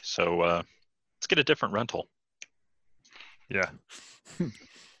make, so let's get a different rental. Yeah.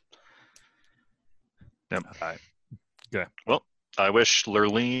 Yep. All right. Well, I wish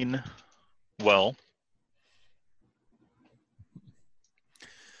Lurleen well.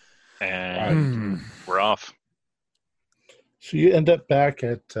 And we're off. So you end up back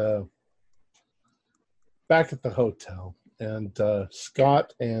at the hotel, and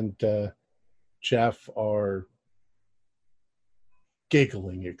Scott and Jeff are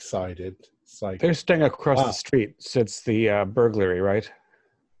giggling, excited. It's like, They're staying across Wow. the street since the burglary, right?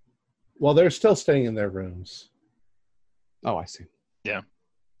 well, they're still staying in their rooms. Oh, I see.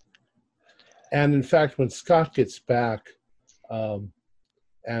 And in fact, when Scott gets back, and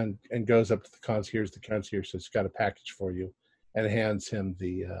goes up to the concierge says, "Got a package for you," and hands him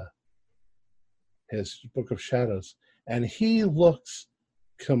his Book of Shadows, and he looks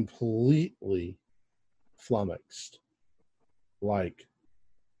completely flummoxed, like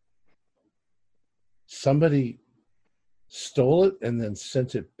somebody stole it and then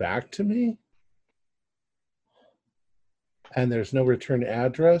sent it back to me, and there's no return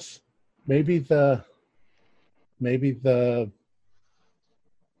address. Maybe the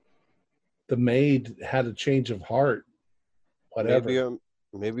maid had a change of heart. Whatever.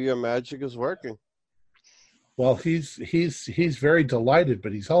 Maybe your magic is working. Well, he's very delighted,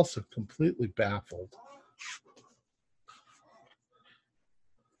 but he's also completely baffled.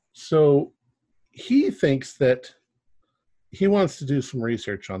 So he thinks that he wants to do some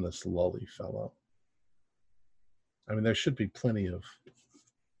research on this Lully fellow. I mean, there should be plenty of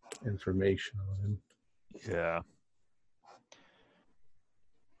information on him. Yeah.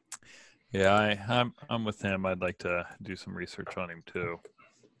 Yeah, I'm with him. I'd like to do some research on him too.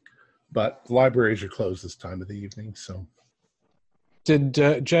 But the libraries are closed this time of the evening, so. Did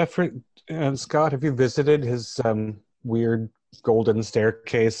Jeffrey and Scott, have you visited his weird golden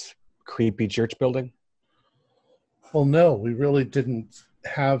staircase, creepy church building? Well, no, we really didn't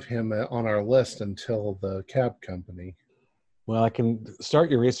have him on our list until the cab company. Well, I can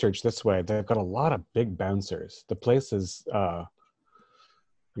start your research this way. They've got a lot of big bouncers. The place is,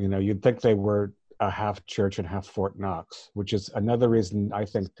 you'd think they were a half church and half Fort Knox, which is another reason I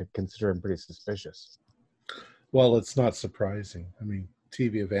think to consider him pretty suspicious. Well, it's not surprising. I mean,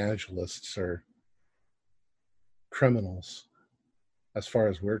 TV evangelists are criminals, as far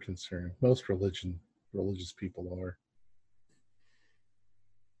as we're concerned. Most religious people are.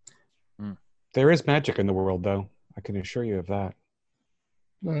 There is magic in the world, though. I can assure you of that.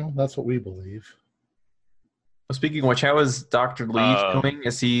 Well, that's what we believe. Well, speaking of which, how is Dr. Lee doing?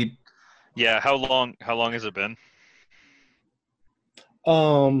 Is he? Yeah, how long has it been?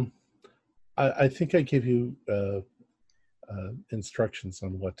 I think I gave you instructions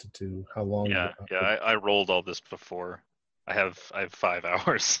on what to do. How long? Yeah, I rolled all this before. I have 5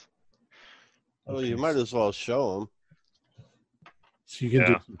 hours. Well, you might as well show them. So you can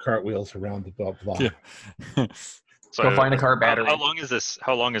do Yeah. some cartwheels around the block. Yeah. So Go find a car battery. How long is this?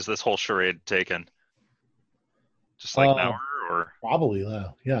 How long is this whole charade taken? Just like an hour, or Probably,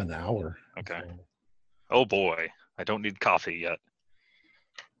 yeah, an hour. okay. So, Oh boy, I don't need coffee yet.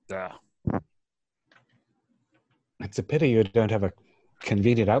 Yeah. It's a pity you don't have a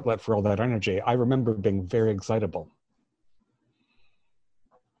convenient outlet for all that energy. I remember being very excitable.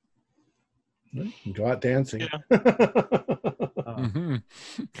 you can go out dancing. Yeah. Mhm.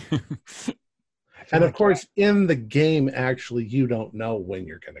 And of course, in the game, actually, you don't know when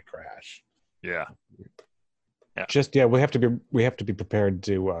you're going to crash. Yeah. We have to be prepared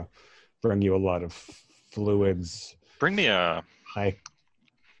to bring you a lot of fluids. Bring me a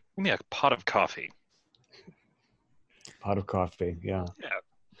pot of coffee. Pot of coffee, yeah.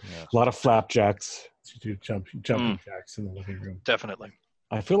 Yeah, A lot of flapjacks. So you do jumping jacks in the living room. definitely.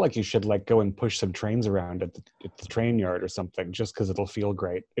 I feel like you should go and push some trains around at the train yard or something, just because it'll feel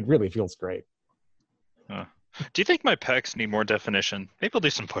great. It really feels great. Do you think my pecs need more definition? Maybe I'll do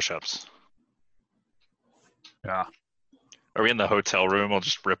some push-ups. Yeah. Are we in the hotel room? I'll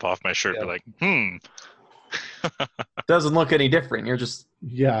just rip off my shirt and be like, Doesn't look any different. You're just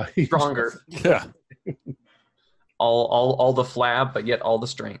Yeah. stronger. Yeah. all the flab, but yet all the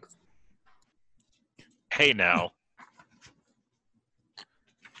strength. Hey now.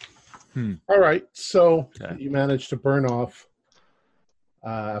 All right. So Okay. you managed to burn off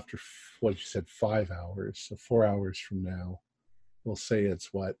after what you said, 5 hours. So 4 hours from now, we'll say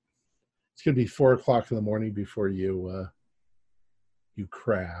it's what? It's going to be 4 o'clock in the morning before you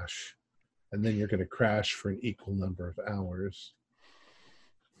crash. And then you're going to crash for an equal number of hours.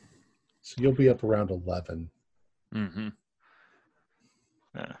 So you'll be up around 11. Mm-hmm.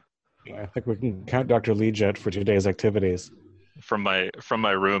 I think we can count Dr. Leejet for today's activities. From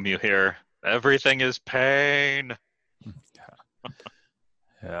my room, you hear everything is pain.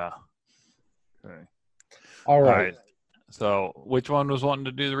 Yeah. Okay. All right. So, which one was wanting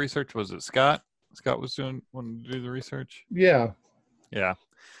to do the research? Was it Scott? Scott was wanting to do the research. Yeah. Yeah.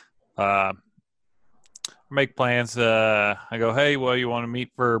 Make plans. I go, hey, well, you want to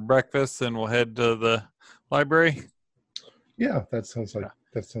meet for breakfast, and we'll head to the library. Yeah, that sounds like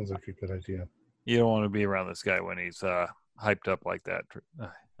a good idea. You don't want to be around this guy when he's hyped up like that.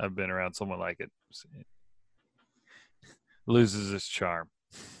 I've been around someone like it. It loses its charm.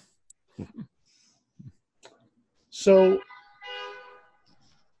 So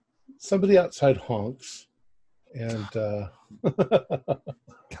somebody outside honks, and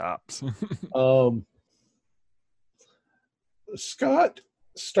Cops. Scott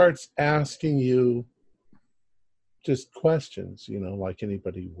starts asking you just questions, like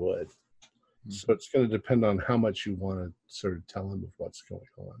anybody would. So it's going to depend on how much you want to sort of tell him of what's going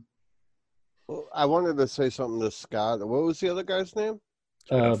on. Well, I wanted to say something to Scott. What was the other guy's name?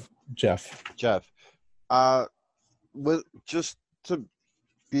 Jeff. Jeff. Just to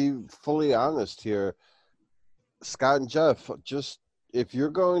be fully honest here, Scott and Jeff, just if you're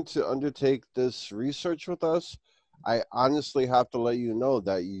going to undertake this research with us, I honestly have to let you know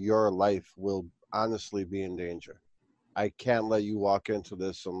that your life will honestly be in danger. I can't let you walk into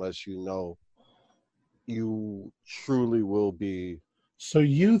this unless you know you truly will be. So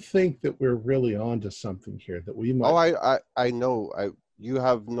you think that we're really onto something here, that we might... Oh, I know. You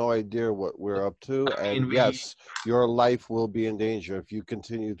have no idea what we're up to. And yes, your life will be in danger if you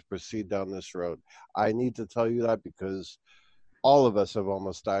continue to proceed down this road. I need to tell you that because all of us have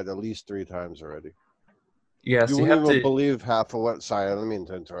almost died at least 3 times already. Yes, You wouldn't even believe half of what... Sorry, I don't mean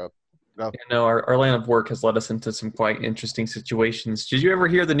to interrupt. No. Our line of work has led us into some quite interesting situations. Did you ever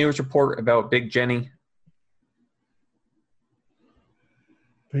hear the news report about Big Jenny?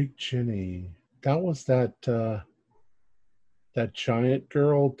 Big Jenny. That was that giant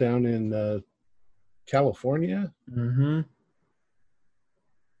girl down in California? Mm-hmm.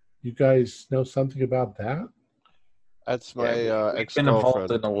 You guys know something about that? That's my we've been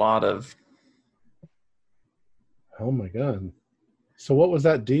involved ex-girlfriend. in a lot of... Oh my God. So what was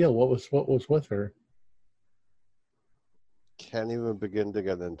that deal? What was with her? Can't even begin to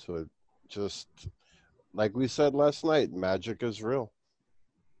get into it. Just like we said last night, magic is real.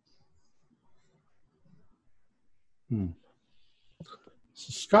 So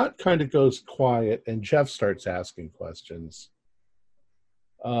Scott kind of goes quiet, and Jeff starts asking questions.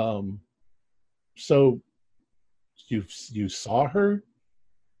 So you saw her,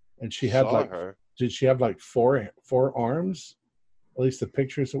 and she had her. Did she have like four arms? At least the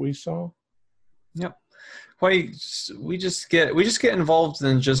pictures that we saw. Yep. We just get involved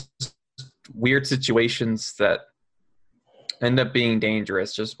in just weird situations that end up being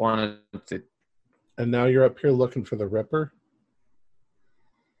dangerous. Just wanted to. And now you're up here looking for the Ripper?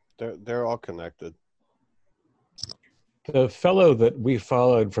 They're all connected. The fellow that we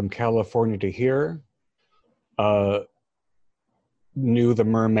followed from California to here knew the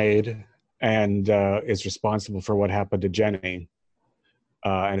mermaid and is responsible for what happened to Jenny.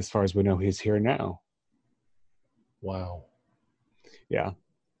 And as far as we know, he's here now. Wow. Yeah.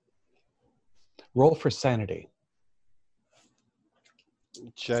 Roll for sanity.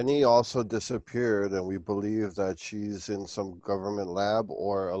 Jenny also disappeared, and we believe that she's in some government lab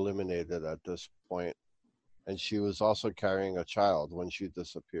or eliminated at this point. And she was also carrying a child when she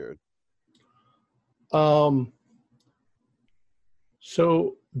disappeared. So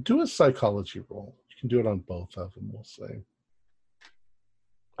do a psychology roll. You can do it on both of them, we'll say.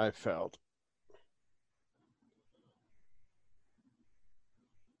 I failed.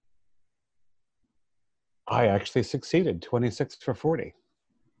 I actually succeeded. 26 for 40.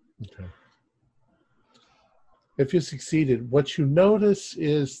 Okay. If you succeeded, what you notice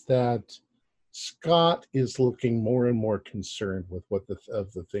is that Scott is looking more and more concerned with what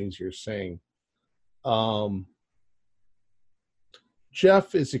the things you're saying.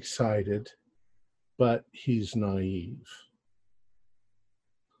 Jeff is excited, but he's naive.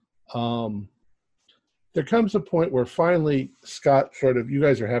 There comes a point where finally Scott you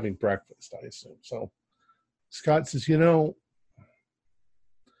guys are having breakfast, I assume. So Scott says,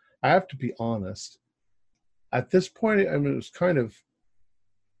 I have to be honest. At this point, I mean, it was kind of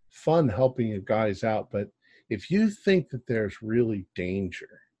fun helping you guys out, but if you think that there's really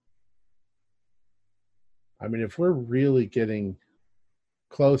danger, I mean, if we're really getting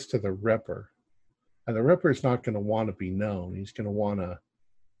close to the Ripper, and the Ripper's not going to want to be known, he's going to want to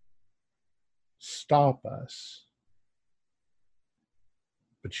stop us.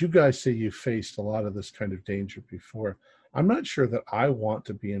 But you guys say you faced a lot of this kind of danger before. I'm not sure that I want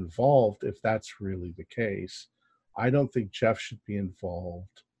to be involved if that's really the case. I don't think Jeff should be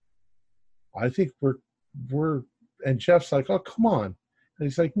involved. I think and Jeff's like, oh, come on. And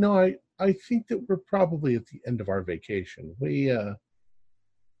he's like, no, I think that we're probably at the end of our vacation. We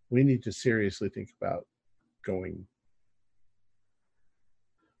need to seriously think about going.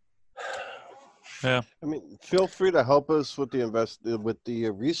 Yeah. I mean, feel free to help us with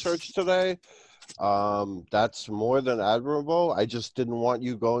the research today. That's more than admirable. I just didn't want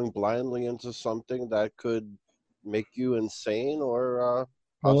you going blindly into something that could make you insane or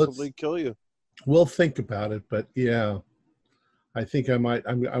possibly kill you. We'll think about it, but yeah, I think I want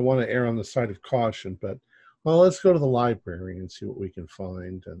to err on the side of caution, but let's go to the library and see what we can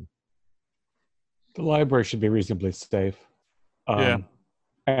find. And The library should be reasonably safe. Yeah.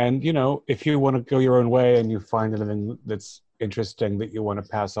 And, if you want to go your own way and you find anything that's interesting that you want to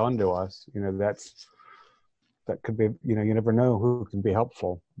pass on to us, that could be, you never know who can be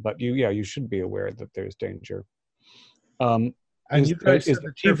helpful. But you should be aware that there's danger. And you guys is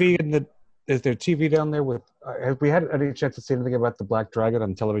there TV down there with? Have we had any chance to see anything about the Black Dragon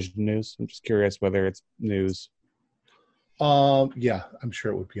on television news? I'm just curious whether it's news. Yeah, I'm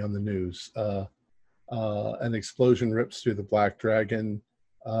sure it would be on the news. An explosion rips through the Black Dragon.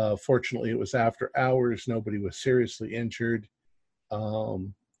 Fortunately, it was after hours. Nobody was seriously injured,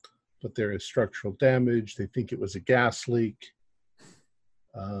 but there is structural damage. They think it was a gas leak.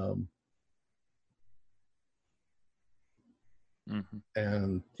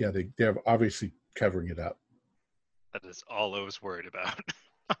 And yeah, they're obviously covering it up. That is all I was worried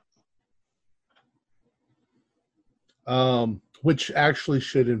about. Which actually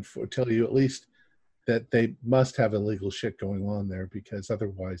should tell you at least that they must have illegal shit going on there, because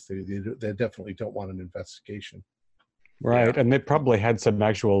otherwise they definitely don't want an investigation. Right, and they probably had some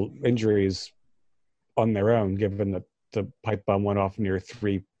actual injuries on their own, given that the pipe bomb went off near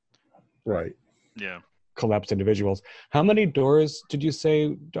 3 Right. Yeah. collapsed individuals. How many doors did you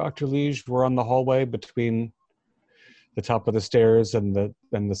say, Dr. Liege, were on the hallway between the top of the stairs and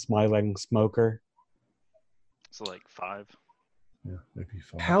the smiling smoker? So like 5. Yeah, maybe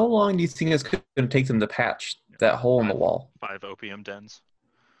 5. How long do you think it's going to take them to patch that hole in the wall? 5 opium dens.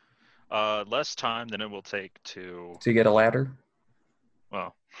 Less time than it will take to get a ladder?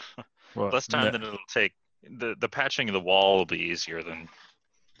 Well, Well, less time than it'll take. The patching of the wall will be easier than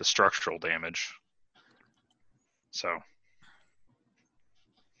the structural damage. So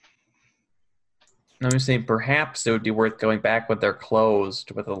I'm saying perhaps it would be worth going back when they're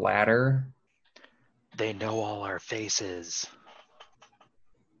closed with a ladder. they know all our faces.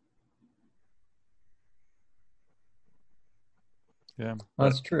 yeah. Well,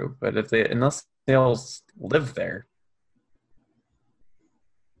 that's true, but unless they all live there.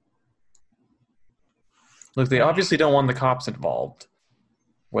 Look, they obviously don't want the cops involved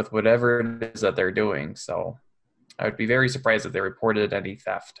with whatever it is that they're doing, so I would be very surprised if they reported any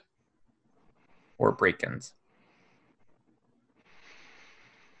theft or break-ins.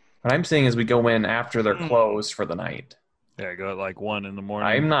 What I'm saying is we go in after they're closed for the night. Yeah, go at like 1 in the morning.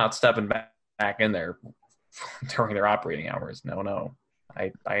 I'm not stepping back in there during their operating hours. No.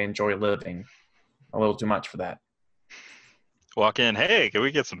 I enjoy living a little too much for that. Walk in. Hey, can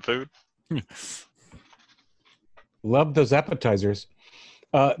we get some food? Love those appetizers.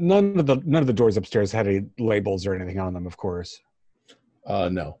 None of the doors upstairs had any labels or anything on them, of course.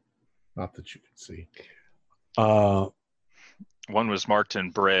 No, not that you can see. One was marked in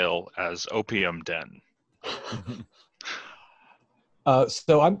Braille as Opium Den.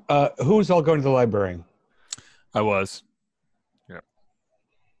 So I'm. Who's all going to the library? I was.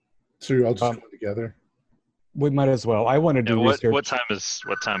 So you're all just going together? We might as well. I want to do research. What time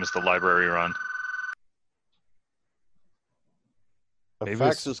is the library run? The Maybe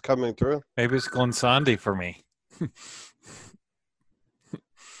fax it's- is coming through. Maybe it's Glensandi for me.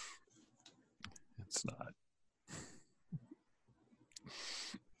 It's not.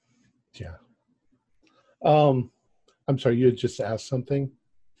 Yeah. I'm sorry, you had just asked something?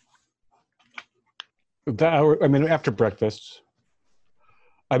 After breakfast.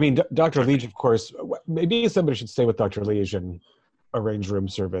 I mean, Dr. Liege, of course. Maybe somebody should stay with Dr. Liege and arrange room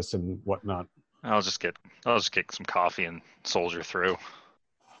service and whatnot. I'll just get some coffee and soldier through.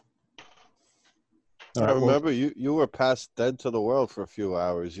 All right, Remember, you were past dead to the world for a few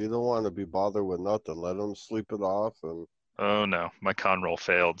hours. You don't want to be bothered with nothing. Let them sleep it off. And Oh no, my con roll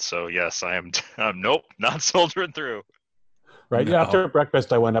failed. So yes, I'm nope, not soldiering through. right. No. Yeah. After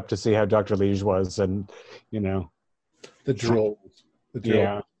breakfast, I went up to see how Dr. Liege was, and The drill. The drill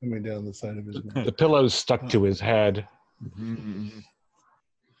Yeah. coming down the side of his neck. the pillows stuck to his head.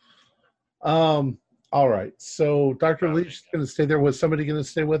 All right. So Dr. Leach is going to stay there. Was somebody going to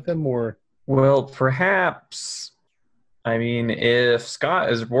stay with him, or? Well, perhaps. I mean, if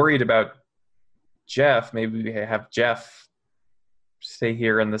Scott is worried about Jeff, maybe we have Jeff stay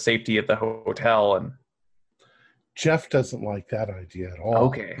here in the safety of the hotel. And Jeff doesn't like that idea at all.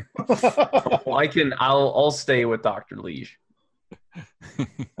 okay, well, I'll stay with Dr. Liege.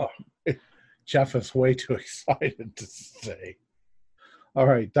 Jeff is way too excited to stay. All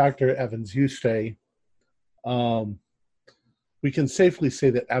right, Dr. Evans, you stay. We can safely say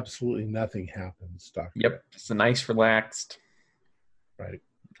that absolutely nothing happens, Doctor. Yep, it's a nice, relaxed. Right.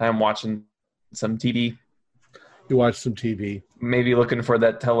 I'm watching some TV. You watch some TV. Maybe looking for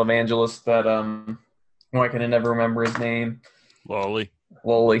that televangelist that I can never remember his name. Lolly.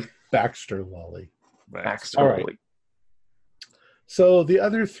 Baxter Lully. Baxter All right. Lolly. So the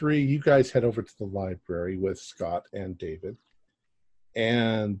other three, you guys head over to the library with Scott and David.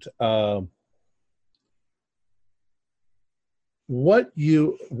 And what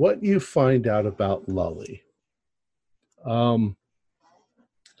you find out about Lully.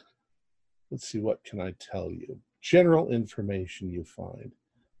 Let's see, what can I tell you? General information you find.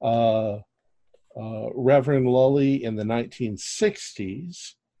 Reverend Lully in the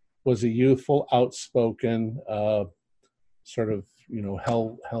 1960s was a youthful, outspoken, sort of,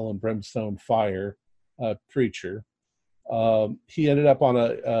 hell and brimstone fire preacher. He ended up on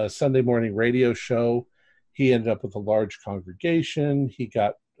a Sunday morning radio show. He ended up with a large congregation. He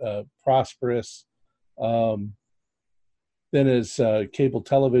got prosperous. Then as cable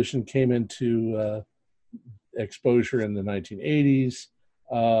television came into exposure in the 1980s,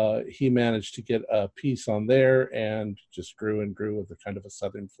 he managed to get a piece on there and just grew and grew with a kind of a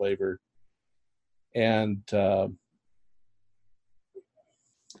Southern flavor. And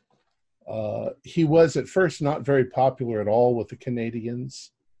he was at first not very popular at all with the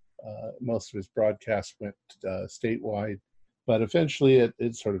Canadians. Most of his broadcasts went statewide, but eventually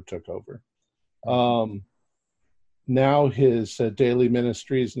it sort of took over. Now his daily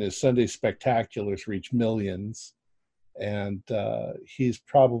ministries and his Sunday spectaculars reach millions, and he's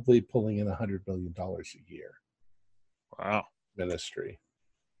probably pulling in $100 million a year. Wow. Ministry.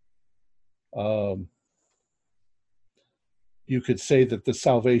 You could say that the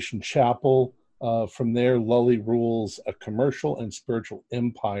Salvation Chapel, from there, Lully rules a commercial and spiritual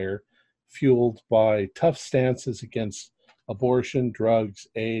empire fueled by tough stances against abortion, drugs,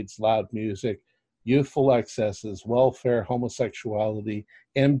 AIDS, loud music, youthful excesses, welfare, homosexuality,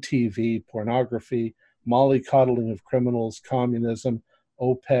 MTV, pornography, mollycoddling of criminals, communism,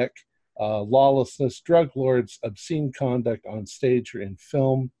 OPEC, lawlessness, drug lords, obscene conduct on stage or in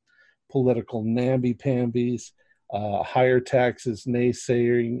film, political namby-pambies, higher taxes,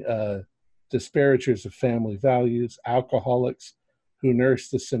 naysaying, disparagers of family values, alcoholics who nurse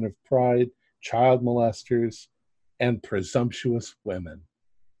the sin of pride, child molesters, and presumptuous women.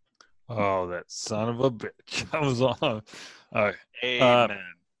 Oh, that son of a bitch. I was on. All right. Amen.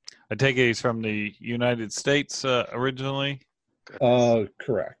 I take it he's from the United States originally.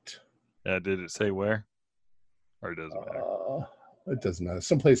 Correct. Did it say where? Or it doesn't matter? It doesn't matter.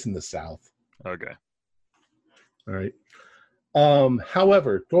 Someplace in the South. Okay. All right.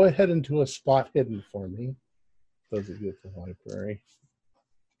 However, go ahead and do a spot hidden for me. Those of you at the library.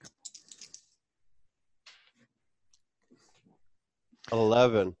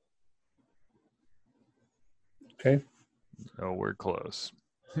 $11. Okay. Oh, we're close.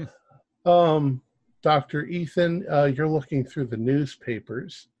 Dr. Ethan, you're looking through the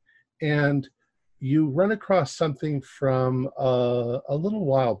newspapers, and you run across something from a little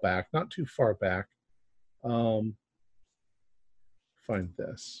while back, not too far back. Find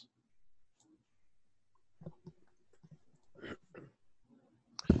this.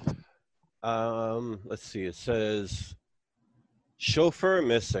 Let's see. It says, chauffeur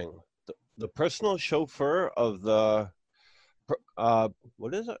missing. The personal chauffeur of the,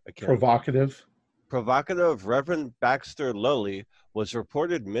 what is it? I can't. Provocative Reverend Baxter Lully was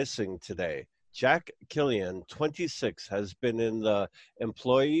reported missing today. Jack Killian, 26, has been in the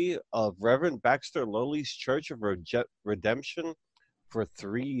employee of Reverend Baxter Lully's Church of Redemption for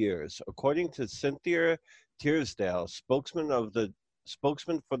 3 years. According to Cynthia Tearsdale, spokesman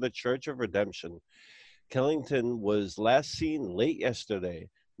for the Church of Redemption, Killington was last seen late yesterday.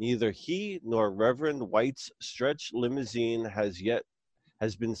 Neither he nor Reverend White's stretch limousine has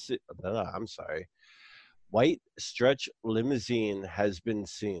White stretch limousine has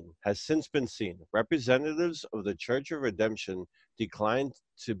since been seen. Representatives of the Church of Redemption declined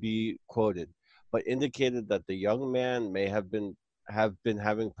to be quoted, but indicated that the young man may have been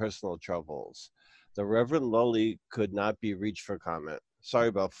having personal troubles. The Reverend Lully could not be reached for comment. Sorry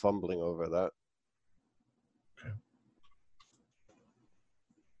about fumbling over that. Okay.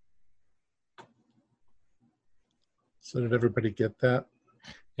 So did everybody get that?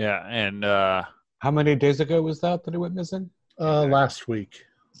 Yeah, and How many days ago was that he went missing? Last week.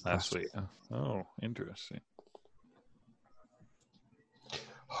 last week. Oh, interesting.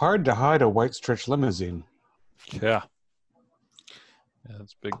 Hard to hide a white stretch limousine. Yeah. Yeah,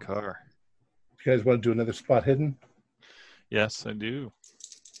 that's a big car. You guys want to do another spot hidden? Yes, I do.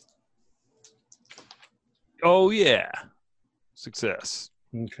 Oh, yeah. Success.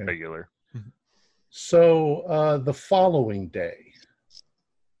 Okay. Regular. So the following day,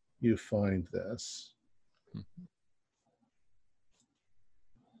 you find this.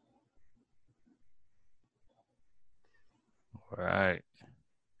 All right.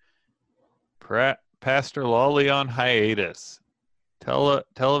 Pastor Lawley on hiatus.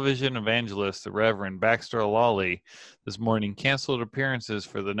 Television evangelist, the Reverend Baxter Lawley, this morning canceled appearances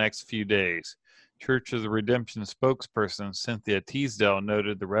for the next few days. Church of the Redemption spokesperson Cynthia Teasdale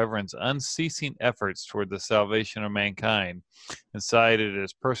noted the Reverend's unceasing efforts toward the salvation of mankind and cited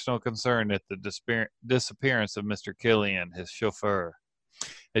his personal concern at the disappearance of Mr. Killian, his chauffeur.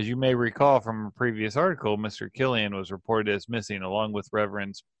 As you may recall from a previous article, Mr. Killian was reported as missing along with the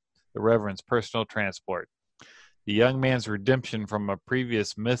Reverend's personal transport. The young man's redemption from a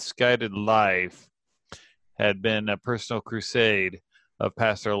previous misguided life had been a personal crusade of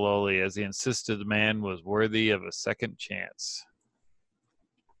Pastor Lowley, as he insisted the man was worthy of a second chance.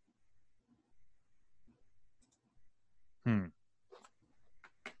 Jack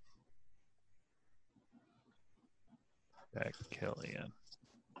Killian.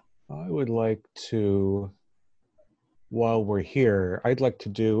 I would like to, while we're here, I'd like to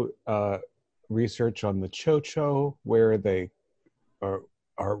do research on the Chocho, where they are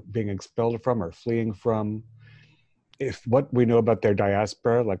being expelled from or fleeing from. If what we know about their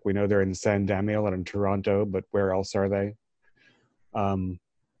diaspora, like we know they're in San Damiel and in Toronto, but where else are they?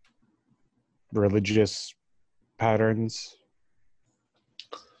 Religious patterns.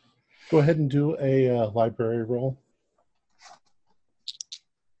 Go ahead and do a library roll.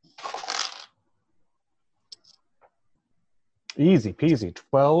 Easy peasy.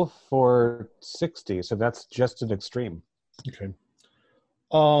 12 for 60, so that's just an extreme. Okay.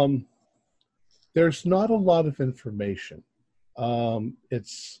 There's not a lot of information.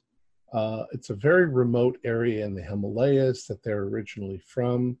 It's a very remote area in the Himalayas that they're originally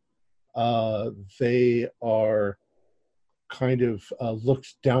from. They are kind of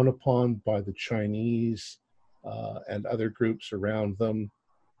looked down upon by the Chinese and other groups around them.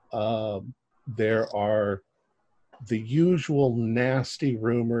 There are the usual nasty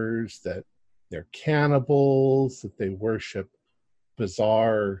rumors that they're cannibals, that they worship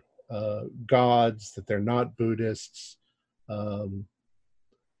bizarre gods, that they're not Buddhists.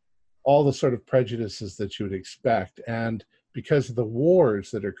 all the sort of prejudices that you would expect. And because of the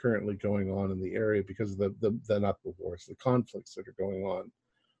wars that are currently going on in the area, because of the not the wars, the conflicts that are going on,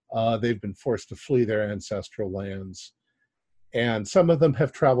 they've been forced to flee their ancestral lands. And some of them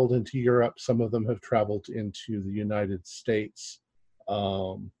have traveled into Europe. Some of them have traveled into the United States.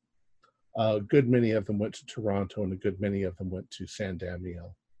 A good many of them went to Toronto, and a good many of them went to San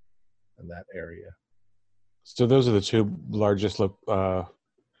Damiel in that area. So those are the two largest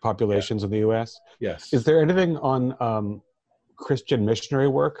populations in the U.S. Yes. Is there anything on Christian missionary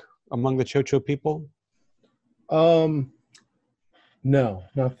work among the Chocho people? No,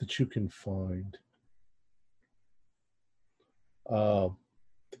 not that you can find. The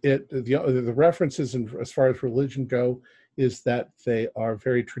references as far as religion go is that they are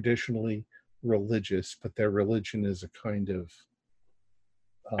very traditionally religious, but their religion is a kind of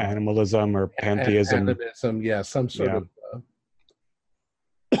Animalism or pantheism. Animism, yeah, some sort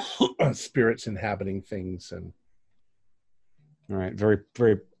of spirits inhabiting things. And all right, very,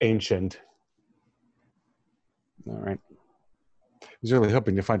 very ancient. All right. I was really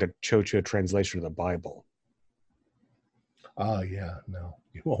hoping to find a Chocho translation of the Bible. Yeah, no,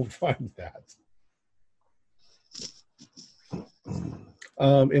 you won't find that.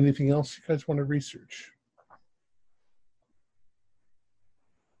 Anything else you guys want to research?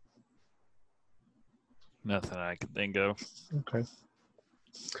 Nothing I can think of. Okay.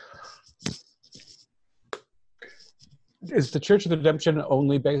 Is the Church of the Redemption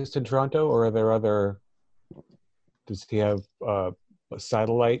only based in Toronto, or are there other? Does he have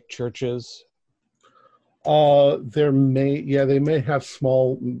satellite churches? They may have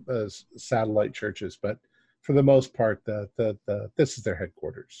small satellite churches, but for the most part, this is their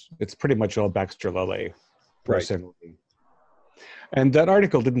headquarters. It's pretty much all Baxter Lully, Right. personally. And that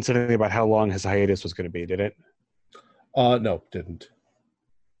article didn't say anything about how long his hiatus was going to be, did it? No, didn't.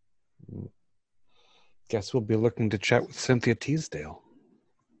 Guess we'll be looking to chat with Cynthia Teasdale.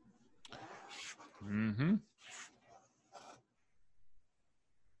 Mm-hmm.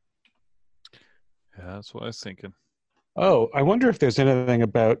 Yeah, that's what I was thinking. Oh, I wonder if there's anything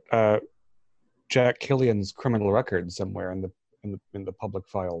about Jack Killian's criminal record somewhere in the public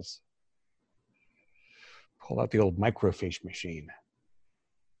files. Pull out the old microfiche machine.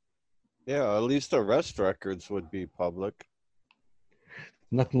 Yeah, at least arrest records would be public.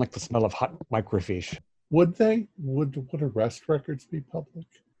 Nothing like the smell of hot microfiche. Would they? Would arrest records be public?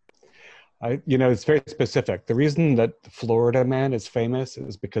 It's very specific. The reason that the Florida man is famous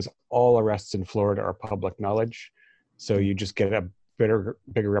is because all arrests in Florida are public knowledge. So you just get a bigger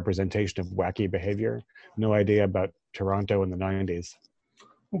representation of wacky behavior. No idea about Toronto in the 90s.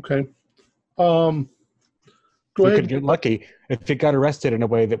 Okay. Go ahead. You could get lucky if he got arrested in a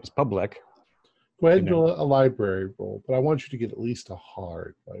way that was public. Go ahead and do a library roll, but I want you to get at least a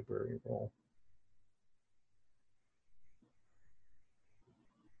hard library roll.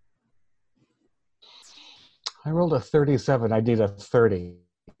 I rolled a 37. I need a 30.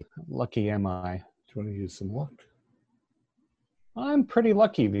 Lucky am I? Do you want to use some luck? I'm pretty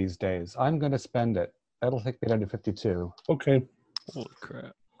lucky these days. I'm going to spend it. That'll take me down to 52. Okay. Holy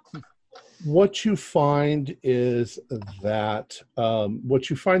crap. What you find is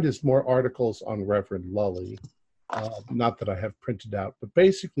more articles on Reverend Lully. Not that I have printed out, but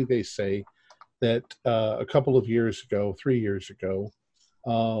basically they say that a couple of years ago, 3 years ago,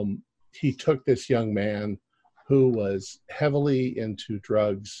 he took this young man who was heavily into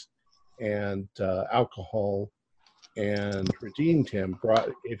drugs and alcohol and redeemed him,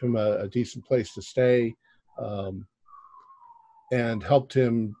 gave him a decent place to stay, and helped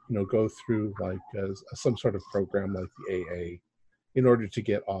him, go through like some sort of program like the AA in order to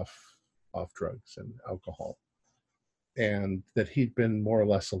get off drugs and alcohol. And that he'd been more or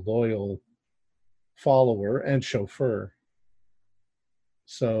less a loyal follower and chauffeur.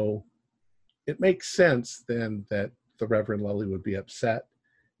 So it makes sense then that the Reverend Lully would be upset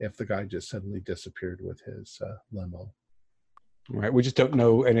if the guy just suddenly disappeared with his limo. Right. We just don't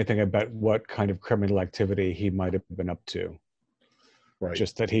know anything about what kind of criminal activity he might have been up to. Right.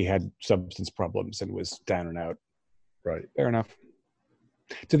 Just that he had substance problems and was down and out. Right. Fair enough.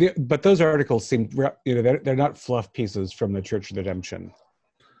 But those articles seem, they're not fluff pieces from the Church of the Redemption.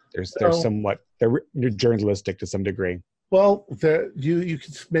 They're journalistic to some degree. Well, you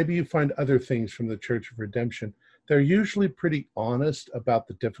can maybe you find other things from the Church of Redemption. They're usually pretty honest about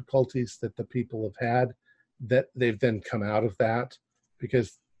the difficulties that the people have had, that they've then come out of that,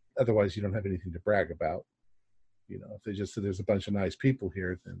 because otherwise you don't have anything to brag about. If they just say there's a bunch of nice people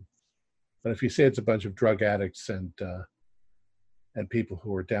here, then. But if you say it's a bunch of drug addicts and people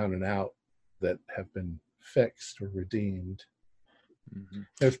who are down and out that have been fixed or redeemed, Mhm.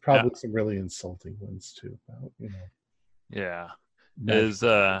 There's probably some really insulting ones too about, Yeah.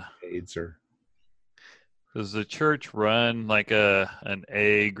 national AIDS or Does the church run like an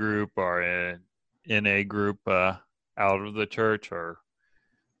A group or an NA group out of the church? Or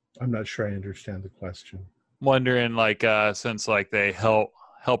I'm not sure I understand the question. wondering, like, since like they help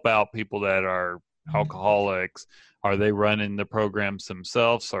out people that are alcoholics, are they running the programs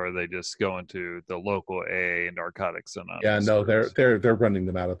themselves, or are they just going to the local AA and Narcotics Anonymous? Yeah, no, groups? they're running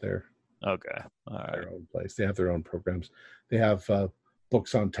them out of there. Okay, all right. Their own place. They have their own programs. They have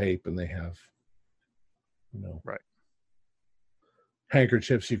books on tape, and they have, Right.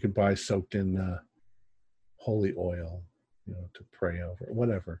 handkerchiefs you can buy soaked in holy oil, to pray over,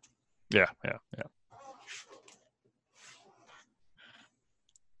 whatever. Yeah.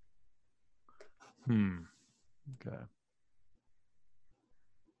 Okay.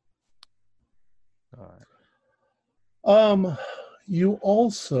 All right. You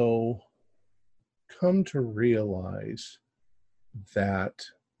also come to realize that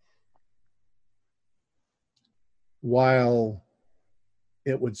while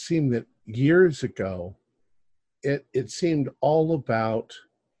it would seem that years ago, it seemed all about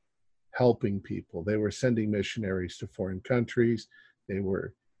helping people. They were sending missionaries to foreign countries. They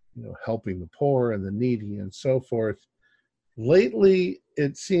were, helping the poor and the needy and so forth. Lately,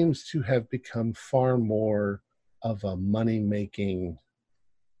 it seems to have become far more of a money-making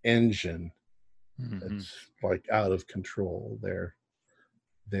engine that's like out of control.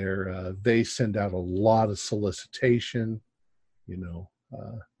 They send out a lot of solicitation,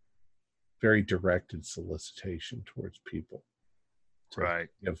 very directed solicitation towards people to Right.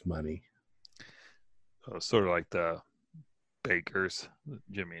 give money. So sort of like the Bakers,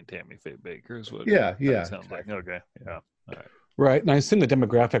 Jimmy and Tammy Faye Bakers. Would Yeah, sounds exactly. like. Okay, yeah. All right. Right, and I assume the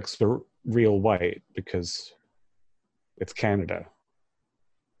demographics are real white because it's Canada.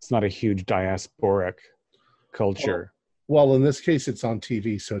 It's not a huge diasporic culture. Well, in this case, it's on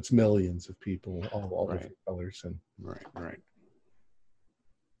TV, so it's millions of people, all Right. different colors. And Right.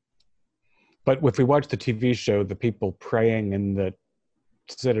 But if we watch the TV show, the people praying in the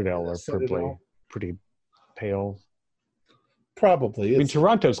Citadel are pretty pale. Probably. I mean,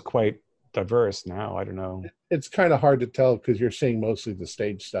 Toronto's quite diverse now. I don't know. It's kind of hard to tell because you're seeing mostly the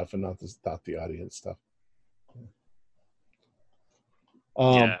stage stuff and not the audience stuff.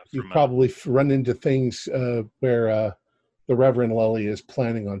 You've probably run into things where the Reverend Lully is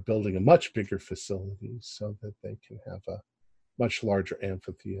planning on building a much bigger facility so that they can have a much larger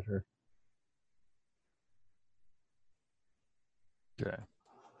amphitheater. Okay.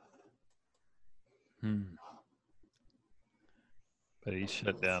 But he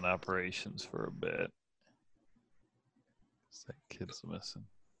shut down operations for a bit. That kid's missing.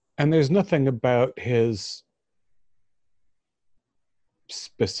 And there's nothing about his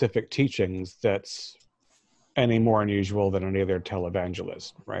specific teachings that's any more unusual than any other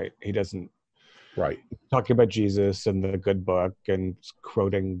televangelist, right? He doesn't talking about Jesus and the good book and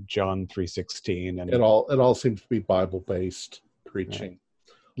quoting John 3:16, and it all seems to be Bible based preaching. Right.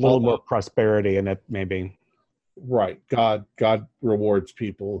 A little more prosperity in it, maybe. Right. God rewards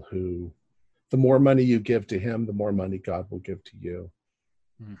people who, the more money you give to him, the more money God will give to you.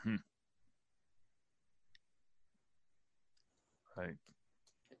 Mm-hmm. Right.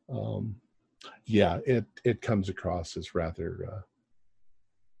 Yeah, it comes across as rather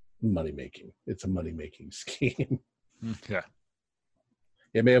money making. It's a money making scheme. Yeah.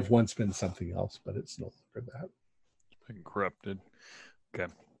 It may have once been something else, but it's no longer that. It's been corrupted.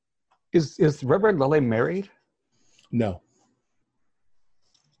 Okay. Is Reverend Lully married? No.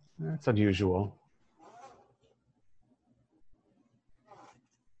 That's unusual.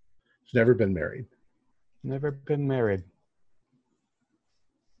 He's never been married. Never been married.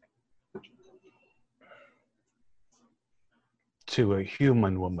 To a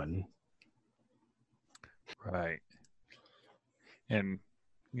human woman. Right. And,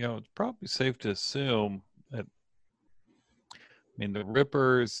 it's probably safe to assume that, the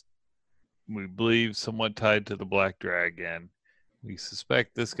Ripper's, we believe, somewhat tied to the Black Dragon. We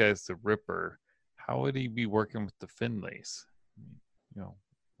suspect this guy's the Ripper. How would he be working with the Finleys?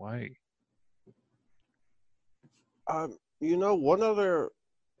 Why? One other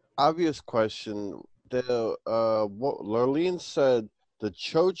obvious question. What Lurleen said, the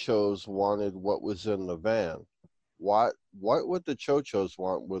Chochos wanted what was in the van. What would the Chochos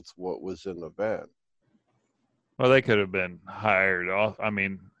want with what was in the van? Well, they could have been hired off.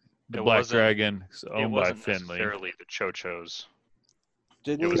 The Black Dragon is owned by Finley. It wasn't necessarily the Chochos.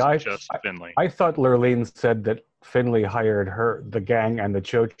 It was just Finley. I thought Lurleen said that Finley hired the gang and the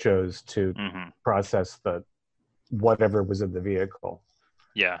Chochos to process the whatever was in the vehicle.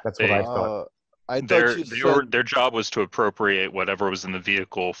 Yeah, That's what I thought. I thought you said their job was to appropriate whatever was in the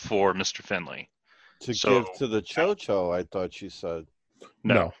vehicle for Mr. Finley. to So- give to the Cho-Cho. I thought you said.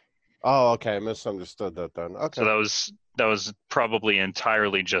 No. Oh, okay. I misunderstood that then. Okay. So that was probably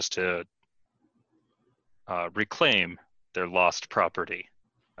entirely just to reclaim their lost property.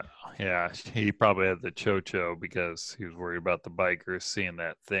 Yeah, he probably had the Cho-Cho because he was worried about the bikers seeing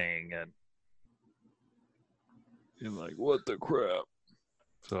that thing and he's like, what the crap?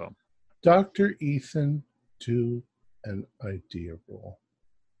 So, Dr. Ethan, do an idea roll.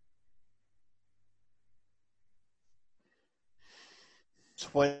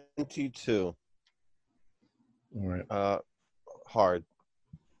 $22. All right. Hard.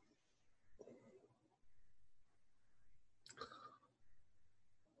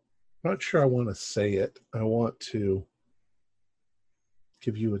 Not sure I want to say it. I want to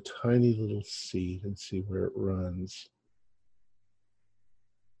give you a tiny little seed and see where it runs.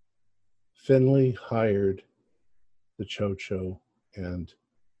 Finley hired the Cho-Cho and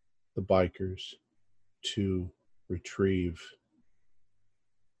the bikers to retrieve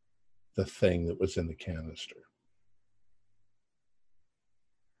the thing that was in the canister.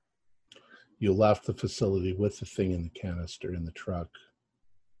 You left the facility with the thing in the canister in the truck,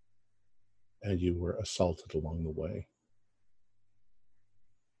 and you were assaulted along the way.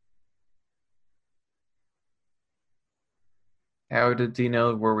 How did he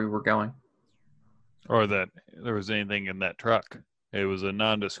know where we were going? or that there was anything in that truck. It was a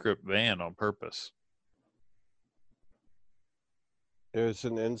nondescript van on purpose. There's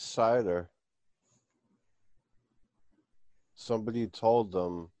an insider. Somebody told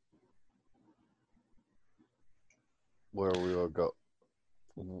them where we would go.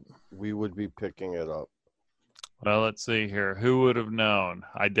 We would be picking it up. Well, let's see here. Who would have known?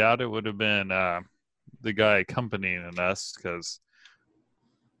 I doubt it would have been the guy accompanying us because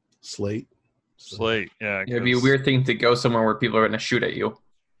Slate. Slate. Yeah, It'd be a 'cause- weird thing to go somewhere where people are going to shoot at you.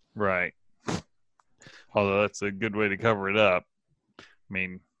 Right. Although that's a good way to cover it up. I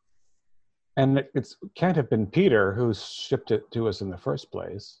mean, And it can't have been Peter who shipped it to us in the first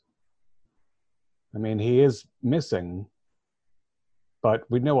place. I mean, he is missing, but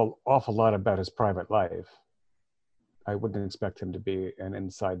we know an awful lot about his private life. I wouldn't expect him to be an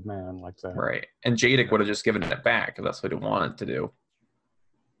inside man like that. Right. And Jadic would have just given it back if that's what he wanted to do.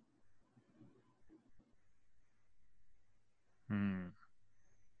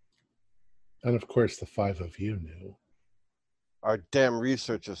 And of course, the five of you knew. Our damn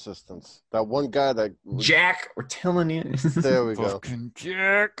research assistants. That one guy that. Jack, we're telling you. There we go. fucking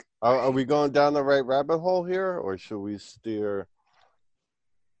Jack. Are we going down the right rabbit hole here, or should we steer?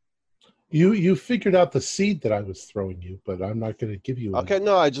 You figured out the seed that I was throwing you, but I'm not going to give you. Okay,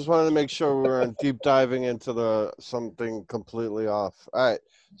 no, I just wanted to make sure we weren't deep diving into something completely off. All right,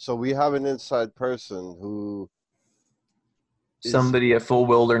 so we have an inside person who Somebody at Full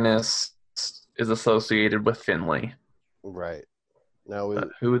Wilderness is associated with Finley. right now we But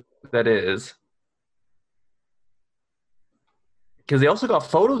who that is. Because they also got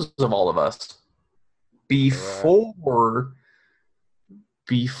photos of all of us before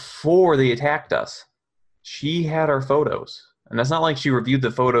they attacked us. She had our photos. And it's not like she reviewed the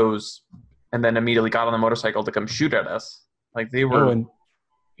photos and then immediately got on the motorcycle to come shoot at us. Like they were. Oh, and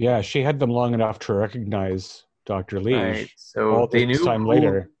yeah, she had them long enough to recognize Dr. Lee. Right. So All they this knew time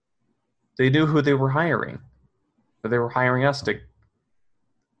later. They knew who they were hiring. But they were hiring us to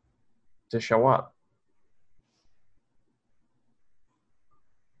show up.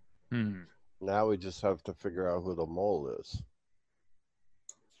 now we just have to figure out who the mole is.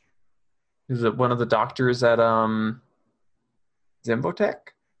 Is it one of the doctors at Zembotech?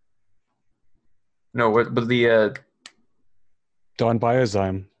 No, but the Don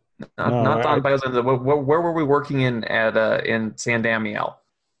Biozyme. not Don Biozyme. Where were we working in San Damiel?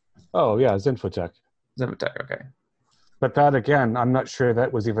 Oh, yeah, Zinfotech. Zembotech, okay. But that, again, I'm not sure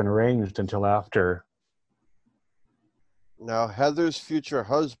that was even arranged until after. Now Heather's future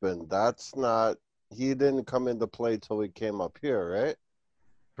husband. That's not. He didn't come into play till we came up here, right?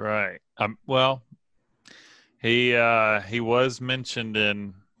 Right. Well, he was mentioned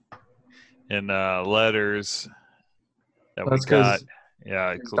in letters that That's we got. 'cause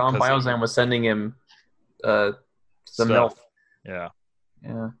Yeah, Don 'cause of Biozyme was sending him some stuff. milk. Yeah,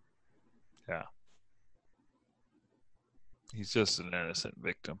 Yeah. he's just an innocent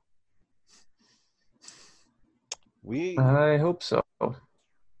victim. I hope so.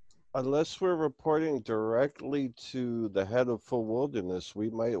 Unless we're reporting directly to the head of Full Wilderness, we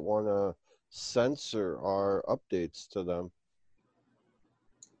might want to censor our updates to them.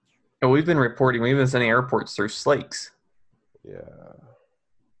 Oh, we've been reporting. We've been sending airports through Slakes. Yeah.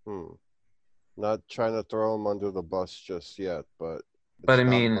 Not trying to throw them under the bus just yet, but But I not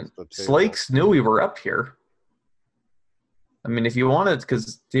mean, off the table. Slakes knew we were up here. I mean, if you wanted,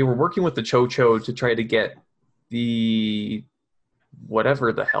 because they were working with the Cho-Cho to try to get the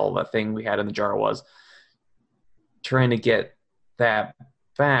whatever the hell that thing we had in the jar was, trying to get that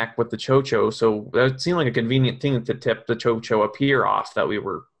back with the Cho-Cho. So that seemed like a convenient thing to tip the Cho-Cho up here off that we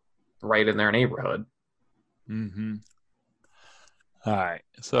were right in their neighborhood. Mm-hmm. All right.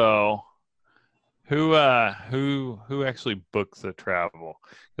 So who actually booked the travel?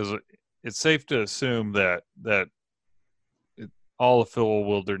 Because it's safe to assume that all of Phil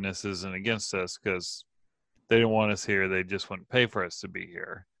Wilderness isn't against us because they didn't want us here. They just wouldn't pay for us to be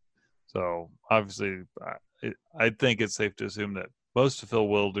here. So obviously, I think it's safe to assume that most of Phil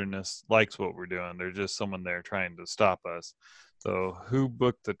Wilderness likes what we're doing. There's just someone there trying to stop us. So who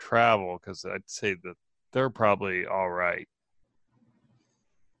booked the travel? Because I'd say that they're probably all right.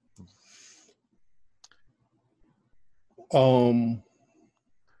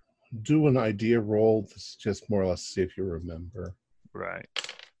 Do an idea roll. This is just more or less see if you remember. Right.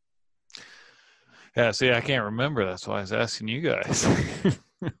 Yeah, see, I can't remember. That's why I was asking you guys.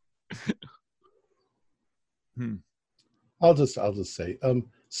 I'll just say,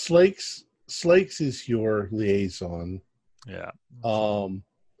 Slakes is your liaison. Yeah.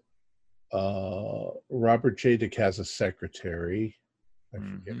 Robert J. Dick has a secretary. I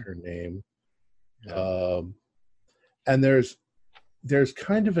forget her name. Yeah. And there's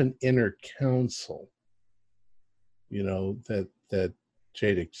kind of an inner council, that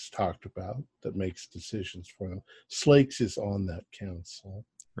Jadix talked about that makes decisions for them. Slakes is on that council.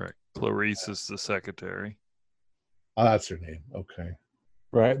 Right. Clarice is the secretary. Oh, that's her name. Okay.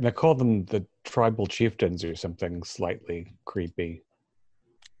 Right. And they call them the tribal chieftains or something slightly creepy.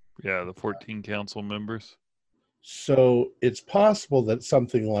 Yeah, the 14 council members. So it's possible that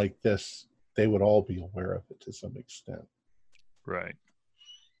something like this, they would all be aware of it to some extent. Right.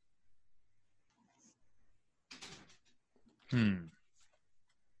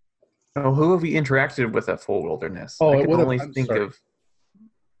 Oh, who have we interacted with at Full Wilderness? Oh, I it can would have. only think of.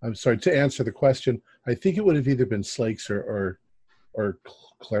 I'm sorry to answer the question. I think it would have either been Slakes or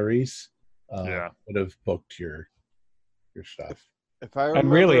Clarice. Yeah. Would have booked your stuff. If I remember, And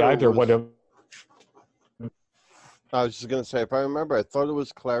really, either would have. I was just gonna say, if I remember, I thought it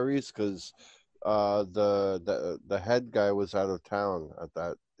was Clarice because the head guy was out of town at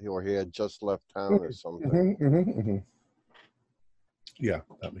that, or he had just left town or something. Yeah,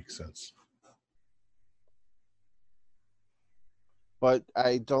 that makes sense. But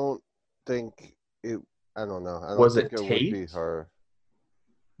I don't think it. I don't know. I don't Was think it it would be Tate? her.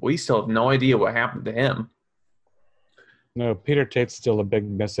 We still have no idea what happened to him. No, Peter Tate's still a big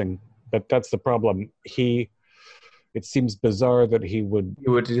missing, but that's the problem. It seems bizarre that he would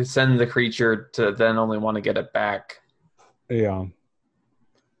send the creature to then only want to get it back. Yeah.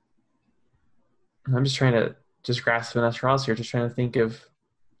 I'm just trying to grasp Vanessa straws here, just trying to think of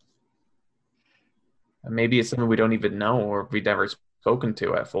maybe it's something we don't even know or we've never spoken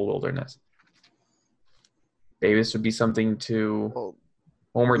to at Full Wilderness. Maybe this would be something to,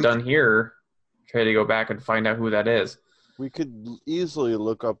 when we're done here, try to go back and find out who that is. We could easily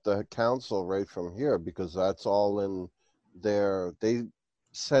look up the council right from here because that's all in there. They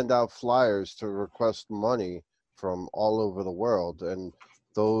send out flyers to request money from all over the world, and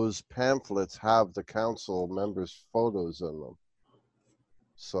those pamphlets have the council members' photos in them.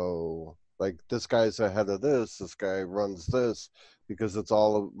 So, like, this guy's ahead of this guy runs this, because it's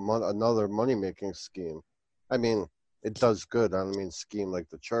all another money-making scheme. I mean, it does good. I don't mean scheme like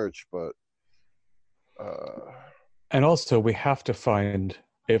the church, but... And also, we have to find,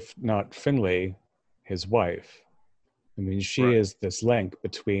 if not Finley, his wife. I mean, she is this link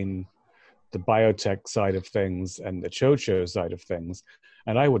between the biotech side of things and the Cho-Cho side of things.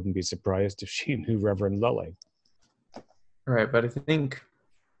 And I wouldn't be surprised if she knew Reverend Lully. Right, but I think...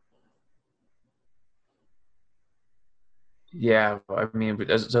 Yeah, I mean,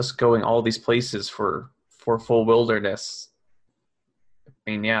 just going all these places for Full Wilderness. I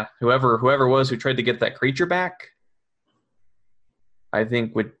mean, yeah, whoever was who tried to get that creature back, I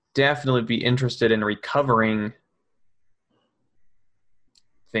think would definitely be interested in recovering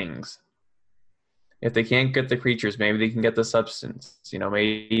things. If they can't get the creatures, maybe they can get the substance.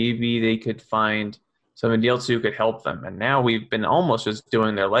 Maybe they could find somebody else who could help them. And now we've been almost just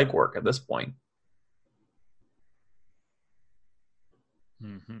doing their legwork at this point.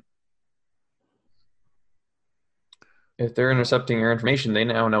 Mm-hmm. If they're intercepting your information, they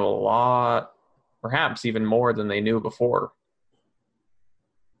now know a lot, perhaps even more than they knew before.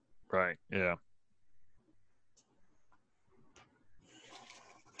 Right. Yeah.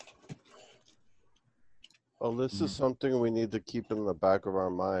 Well, this is something we need to keep in the back of our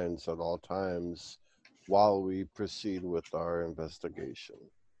minds at all times while we proceed with our investigation.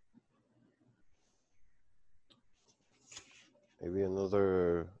 Maybe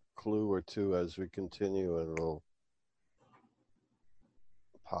another clue or two as we continue and it'll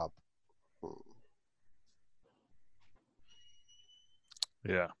pop.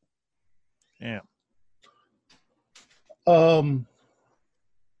 Yeah. Yeah. Um,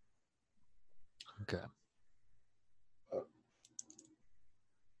 Okay.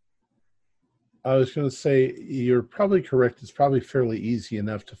 I was going to say you're probably correct. It's probably fairly easy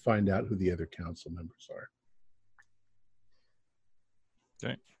enough to find out who the other council members are.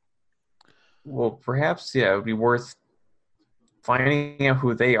 Okay. Well, perhaps, yeah, it would be worth finding out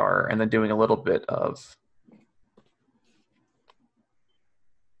who they are and then doing a little bit of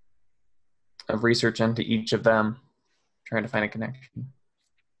research into each of them, trying to find a connection.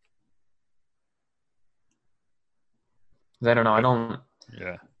 I don't know. I don't.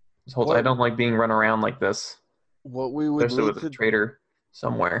 Yeah. I don't like being run around like this, What we would especially need with a traitor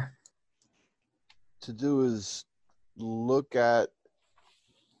somewhere. to do is look at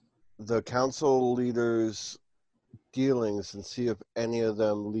the council leaders' dealings and see if any of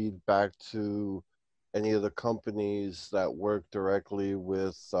them lead back to any of the companies that work directly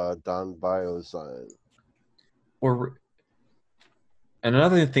with Don Biozyme. Or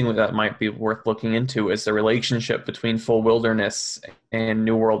another thing that might be worth looking into is the relationship between Full Wilderness and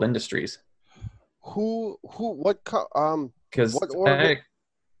New World Industries. Because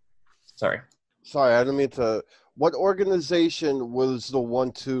sorry, I didn't mean to. What organization was the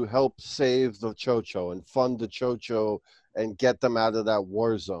one to help save the Chocho and fund the Chocho and get them out of that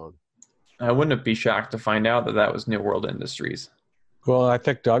war zone? I wouldn't be shocked to find out that that was New World Industries. Well, I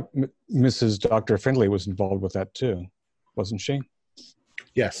think Mrs. Dr. Findlay was involved with that too, wasn't she?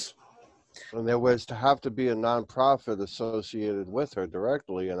 Yes. And there was to have to be a nonprofit associated with her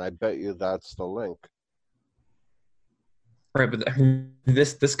directly, and I bet you that's the link. Right, but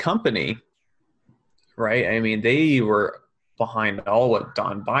this company, right? I mean, they were behind all what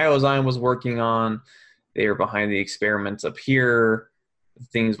Don Biozyme was working on. They were behind the experiments up here,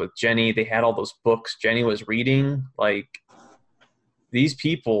 things with Jenny. They had all those books Jenny was reading. Like, these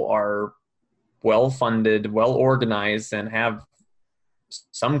people are well-funded, well-organized, and have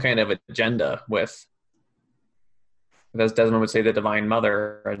some kind of agenda with, as Desmond would say, the Divine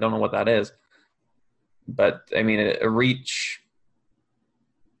Mother. I don't know what that is. But, I mean, a reach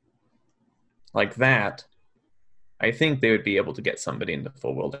like that, I think they would be able to get somebody into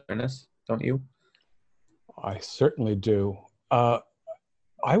Full Wilderness, don't you? I certainly do. I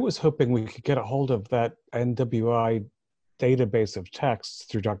was hoping we could get a hold of that NWI database of texts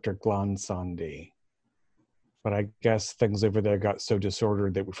through Dr. Glansandi. But I guess things over there got so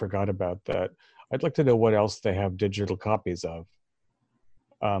disordered that we forgot about that. I'd like to know what else they have digital copies of.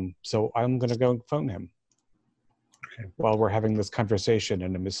 So I'm going to go and phone him while we're having this conversation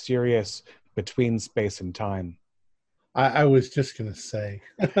in a mysterious between space and time. I was just going to say,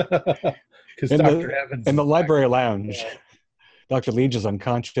 because Dr. Evans in the library lounge, Dr. Leach is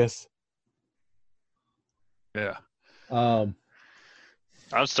unconscious. Yeah. I'm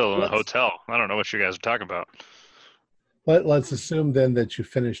still in the hotel. I don't know what you guys are talking about. Let's assume then that you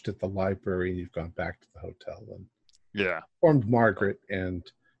finished at the library and you've gone back to the hotel and informed Margaret, and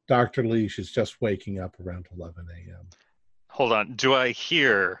Dr. Leach is just waking up around 11 a.m. Hold on. Do I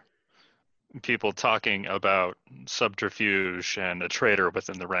hear people talking about subterfuge and a traitor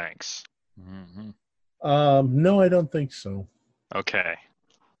within the ranks? Mm-hmm. No, I don't think so. Okay.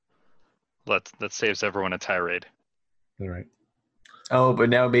 That saves everyone a tirade. All right. Oh, but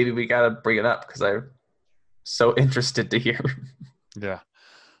now maybe we gotta bring it up because I'm so interested to hear. Yeah.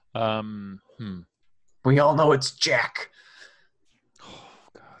 We all know it's Jack. Oh,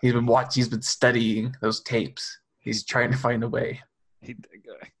 God. He's been studying those tapes. He's trying to find a way. Hate that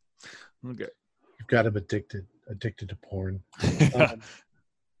guy. Okay. You've got him addicted to porn.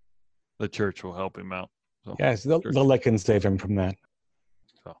 The church will help him out. So. Yes, they'll let him save him from that.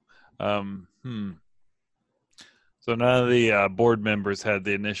 So, So none of the board members had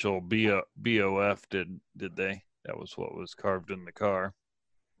the initial BOF, did they? That was what was carved in the car.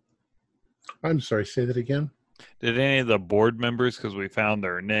 I'm sorry, say that again. Did any of the board members, because we found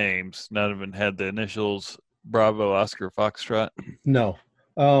their names, none of them had the initials Bravo, Oscar, Foxtrot? No.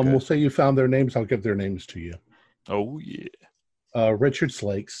 We'll say you found their names. I'll give their names to you. Oh, yeah. Richard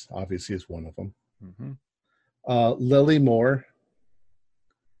Slakes, obviously, is one of them. Mm-hmm. Lily Moore,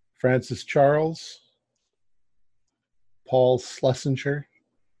 Francis Charles, Paul Schlesinger,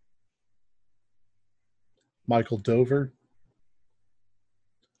 Michael Dover,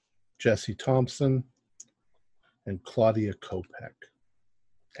 Jesse Thompson, and Claudia Kopek,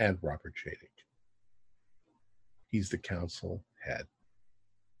 and Robert Chadick. He's the council head.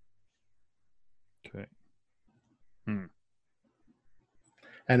 Okay.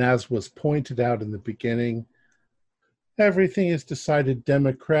 And as was pointed out in the beginning, everything is decided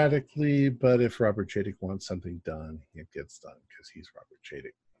democratically, but if Robert Chadick wants something done, it gets done because he's Robert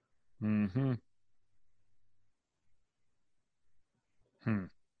Chadick. Mm-hmm.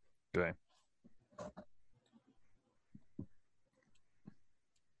 Okay.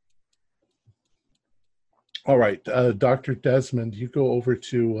 All right, Dr. Desmond, you go over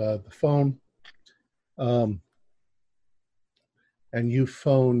to the phone, and you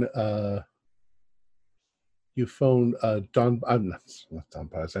phone Don. I'm not Don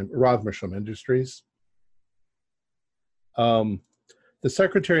Paz. Rothersham Industries. The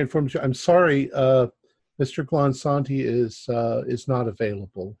secretary informs you. I'm sorry, Mr. Glansanti is not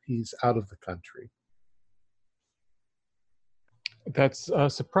available. He's out of the country. That's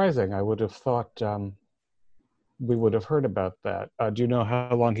surprising. I would have thought we would have heard about that. Do you know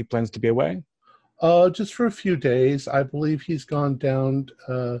how long he plans to be away? Just for a few days. I believe he's gone down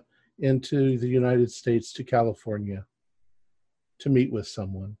into the United States to California to meet with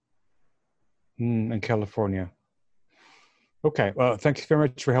someone. In California. Okay. Well, thank you very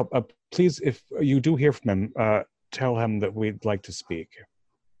much for your help. Please, if you do hear from him, tell him that we'd like to speak.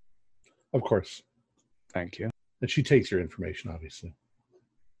 Of course. Thank you. And she takes your information, obviously.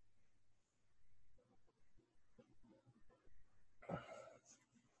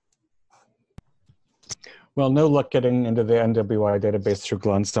 Well, no luck getting into the NWI database through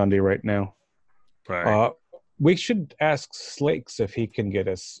Glanstandi right now. Right. We should ask Slakes if he can get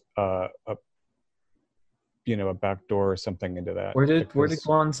us a back door or something into that. Where did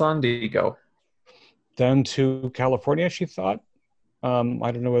Glanzandi go? Down to California, she thought. I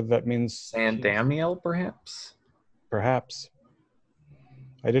don't know whether that means San Damiel, perhaps? Perhaps.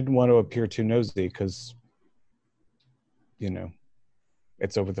 I didn't want to appear too nosy because,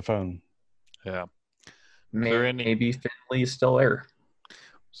 it's over the phone. Yeah. Maybe Finley's still there.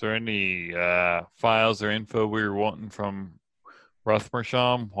 Is there any files or info we were wanting from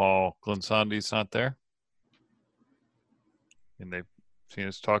Rothersham while Glansandi's not there? And they've seen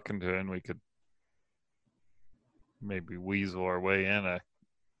us talking to him, we could maybe weasel our way in a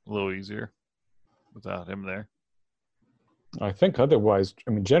little easier without him there. I think otherwise,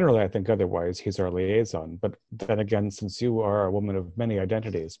 generally I think otherwise he's our liaison. But then again, since you are a woman of many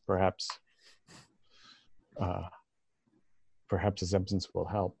identities, perhaps his absence will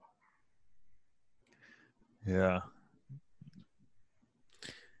help. Yeah.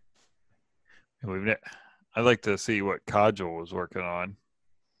 I'd like to see what Kajal was working on.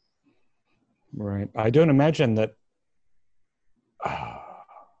 Right. I don't imagine that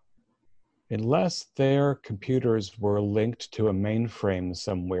unless their computers were linked to a mainframe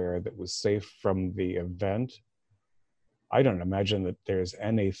somewhere that was safe from the event, I don't imagine that there's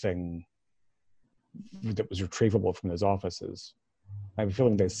anything that was retrievable from those offices. I have a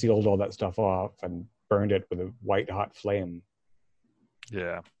feeling they sealed all that stuff off and burned it with a white hot flame.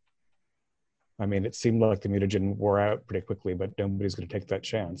 Yeah. It seemed like the mutagen wore out pretty quickly, but nobody's going to take that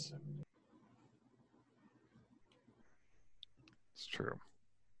chance. It's true.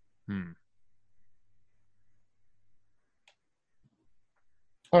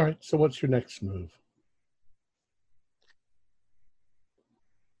 All right, so what's your next move?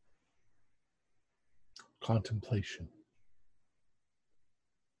 Contemplation.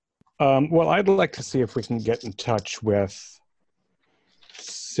 Well, I'd like to see if we can get in touch with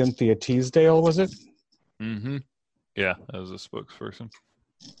Cynthia Teasdale, was it? Mm-hmm. Yeah, that was a spokesperson.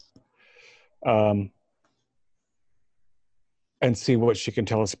 And see what she can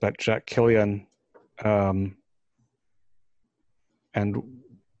tell us about Jack Killian. And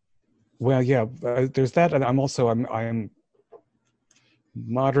well, yeah, there's that. And I'm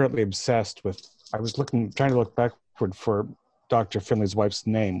moderately obsessed with. I was trying to look backward for Dr. Finley's wife's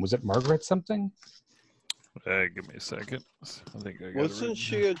name. Was it Margaret something? Give me a second. I think I got Wasn't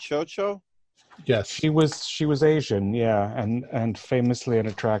she a Chocho? Yes. She was Asian, yeah, and famously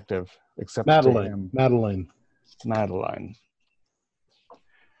unattractive, except Madeline. to him. Madeline.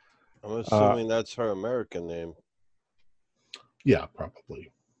 I'm assuming that's her American name. Yeah, probably.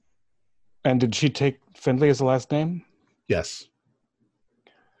 And did she take Findlay as the last name? Yes.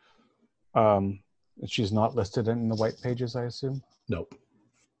 She's not listed in the white pages, I assume? Nope.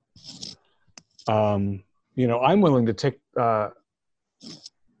 I'm willing to take,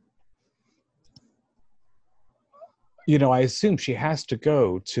 I assume she has to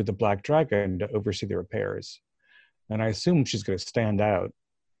go to the Black Dragon to oversee the repairs. And I assume she's going to stand out.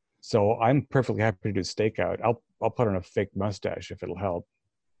 So I'm perfectly happy to do stakeout. I'll put on a fake mustache if it'll help.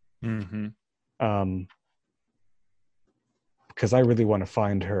 Mm-hmm. Because I really want to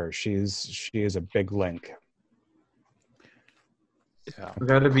find her. She is a big link. Yeah. We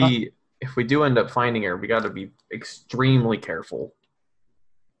got to be, if we do end up finding her, we got to be extremely careful.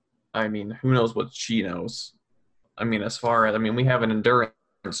 I mean, who knows what she knows? I mean, we have an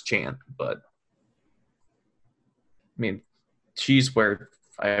endurance chant, but I mean, she's where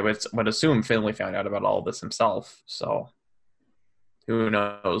I would assume Finley found out about all of this himself. So who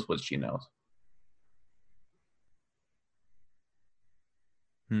knows what she knows?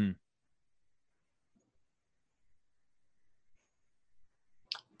 Okay.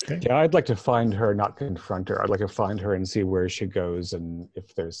 Yeah, I'd like to find her, not confront her. I'd like to find her and see where she goes and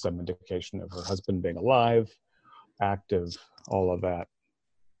if there's some indication of her husband being alive, active, all of that.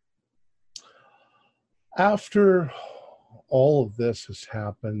 After all of this has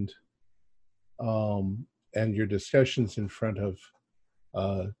happened, and your discussions in front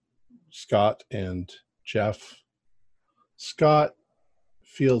of Scott and Jeff, Scott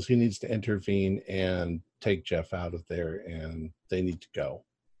feels he needs to intervene and take Jeff out of there, and they need to go.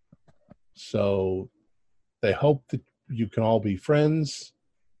 So they hope that you can all be friends.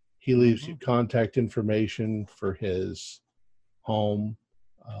 He leaves you contact information for his home.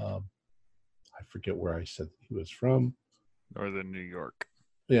 I forget where I said he was from. Northern New York.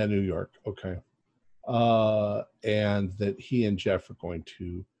 Yeah, New York. Okay. And that he and Jeff are going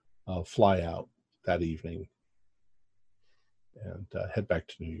to fly out that evening and head back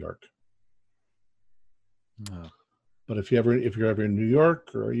to New York. Oh. But if you're ever in New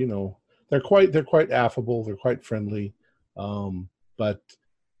York, or they're quite affable, they're quite friendly, but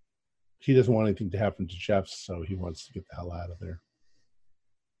he doesn't want anything to happen to Jeff, so he wants to get the hell out of there.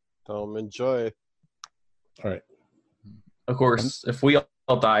 Tell him enjoy. All right. Of course, if we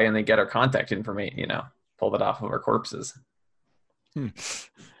all die and they get our contact information, pull it off of our corpses. Don't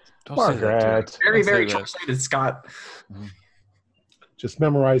Margaret. say that. Very, Don't say very that. short-sighted, Scott. Just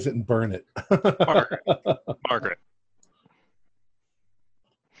memorize it and burn it. Margaret.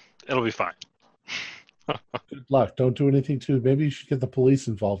 It'll be fine. Good luck. Don't do anything too. Maybe you should get the police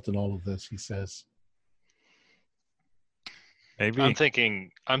involved in all of this, he says. Maybe. I'm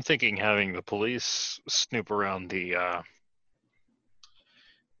thinking having the police snoop around the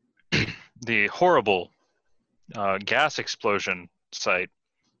the horrible gas explosion site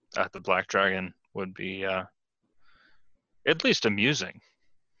at the Black Dragon would be at least amusing.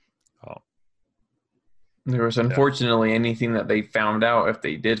 There was unfortunately anything that they found out. If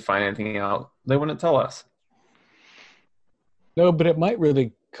they did find anything out, they wouldn't tell us. No, but it might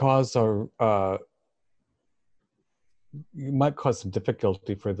really cause some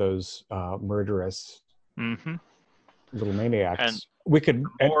difficulty for those murderous little maniacs. And we could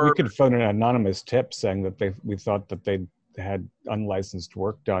phone an anonymous tip saying that we thought that they had unlicensed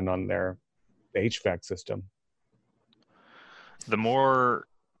work done on their HVAC system. The more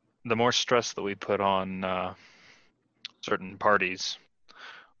stress that we put on certain parties,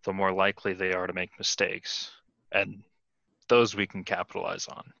 the more likely they are to make mistakes, and those we can capitalize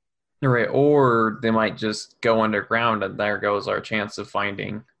on. Right, or they might just go underground, and there goes our chance of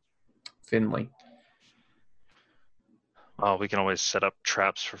finding Finley. Well, we can always set up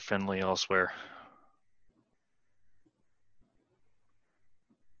traps for Finley elsewhere.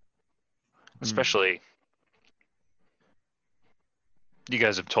 Especially, you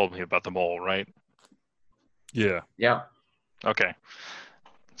guys have told me about the mole, right? Yeah. Yeah. Okay.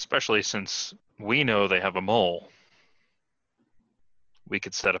 Especially since we know they have a mole, we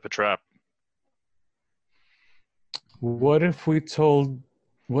could set up a trap. What if we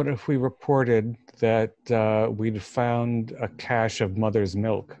reported that we'd found a cache of mother's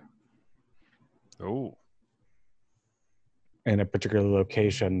milk Oh. in a particular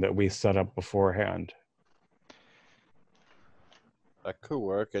location that we set up beforehand? That could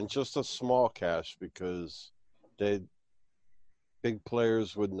work, and just a small cache, because big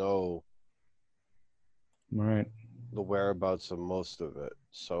players would know Right. the whereabouts of most of it.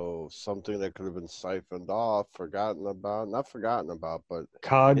 So something that could have been siphoned off, not forgotten about, but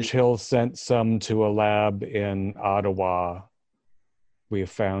Codge sent some to a lab in Ottawa. We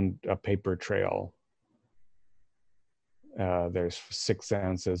found a paper trail. There's 6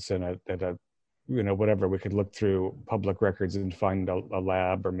 ounces in it at a, whatever. We could look through public records and find a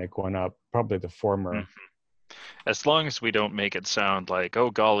lab or make one up. Probably the former. As long as we don't make it sound like, oh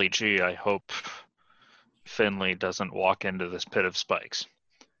golly gee, I hope Finley doesn't walk into this pit of spikes.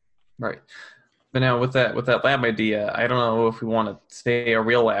 Right. But now with that lab idea, I don't know if we want to stay a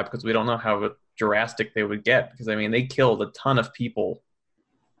real lab because we don't know how drastic they would get. Because I mean, they killed a ton of people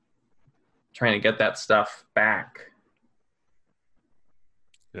trying to get that stuff back.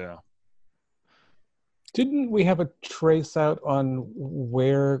 Yeah. Didn't we have a trace out on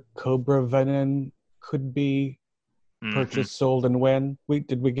where Cobra venom could be purchased, sold, and when? We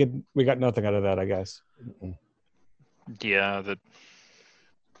got nothing out of that, I guess. Yeah, that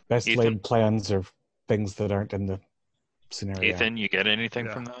Best Ethan? laid plans are things that aren't in the scenario. Ethan, you get anything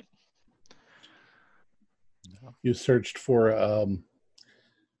Yeah. from that? You searched for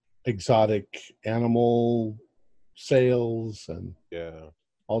exotic animal sales and Yeah.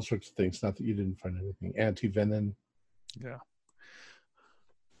 all sorts of things. Not that you didn't find anything. Anti-venom. Yeah.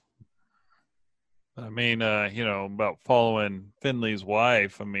 I mean, about following Finley's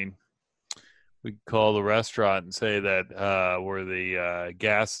wife. I mean, we could call the restaurant and say that we're the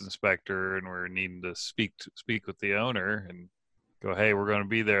gas inspector and we're needing to speak with the owner and go, hey, we're going to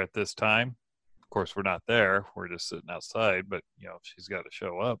be there at this time. Of course, we're not there. We're just sitting outside. But she's got to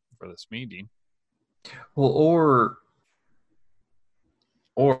show up for this meeting. Well, or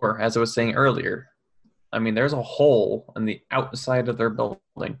as I was saying earlier, I mean, there's a hole in the outside of their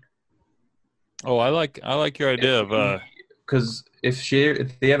building. Oh, I like your idea of because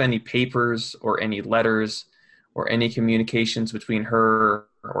if they have any papers or any letters or any communications between her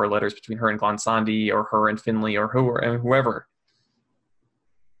or letters between her and Glonsandi or her and Finley or whoever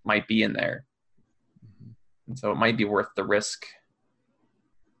might be in there. And so it might be worth the risk.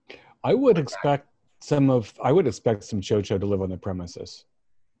 I would expect some Chocho to live on the premises.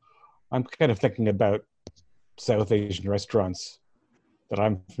 I'm kind of thinking about South Asian restaurants that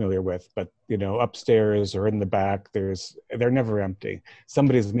I'm familiar with, but upstairs or in the back, they're never empty.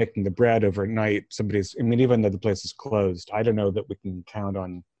 Somebody's making the bread overnight. Even though the place is closed, I don't know that we can count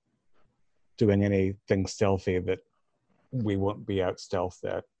on doing anything stealthy that we won't be out stealthed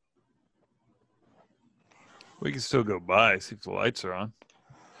at. we can still go by, see if the lights are on.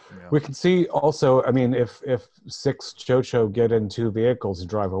 Yeah. We can see also, I mean, if 6 Chocho get in 2 vehicles and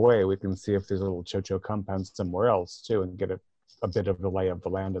drive away, we can see if there's a little Chocho compound somewhere else too and get a bit of the lay of the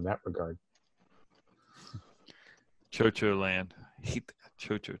land in that regard. Chocho land. Hate that.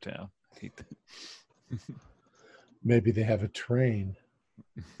 Chocho town. Hate that. Maybe they have a train.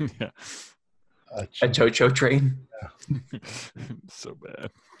 Yeah. A Chocho train. Yeah. So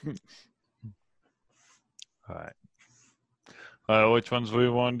bad. All right. Which ones do we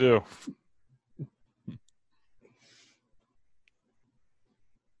want to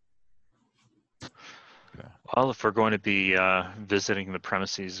do? Well, if we're going to be visiting the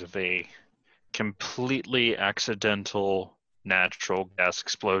premises of a completely accidental natural gas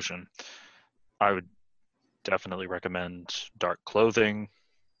explosion, I would definitely recommend dark clothing,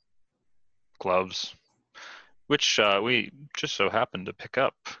 gloves, which we just so happened to pick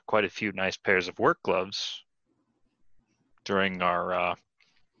up quite a few nice pairs of work gloves during our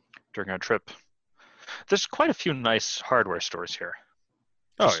trip. There's quite a few nice hardware stores here.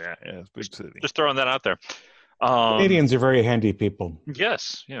 Oh yeah, it's a big city. Just throwing that out there. Canadians are very handy people.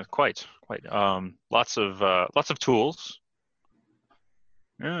 Yes, yeah, quite. Lots of tools.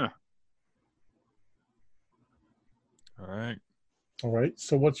 Yeah. All right.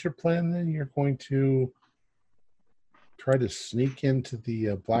 So what's your plan then? You're going to try to sneak into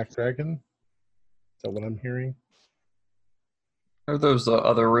the Black Dragon? Is that what I'm hearing? Or those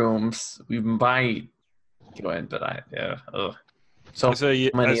other rooms we might go in, but I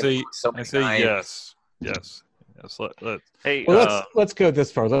say guys. yes. Hey, let's go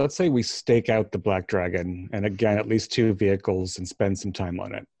this far. Let's say we stake out the Black Dragon, and again, at least 2 vehicles, and spend some time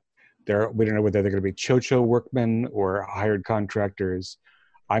on it. We don't know whether they're going to be Chocho workmen or hired contractors.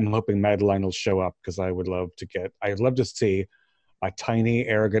 I'm hoping Madeline will show up because I'd love to see a tiny,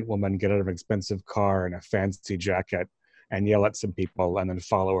 arrogant woman get out of an expensive car in a fancy jacket and yell at some people, and then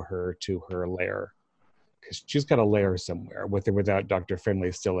follow her to her lair. Because she's got a lair somewhere, with or without Dr.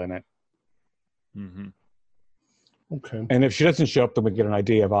 Finley still in it. Mm-hmm. Okay. And if she doesn't show up, then we get an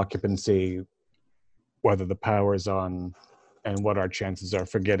idea of occupancy, whether the power's on, and what our chances are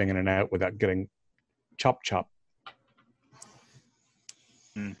for getting in and out without getting chop.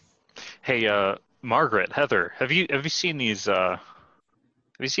 Hey, Margaret, Heather, have you seen these? Have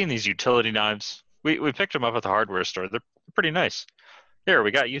you seen these utility knives? We picked them up at the hardware store. They're pretty nice. Here,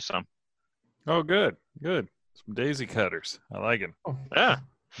 we got you some. Oh, good. Some daisy cutters. I like them. Yeah.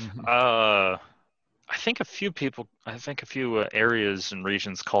 Mm-hmm. I think a few areas and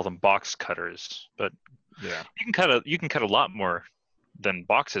regions call them box cutters, but yeah, you can cut a lot more than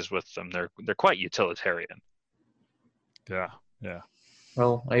boxes with them. They're quite utilitarian. Yeah.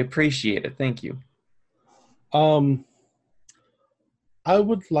 Well, I appreciate it. Thank you. I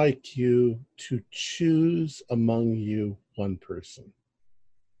would like you to choose among you one person.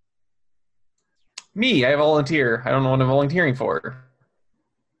 Me, I volunteer. I don't know what I'm volunteering for.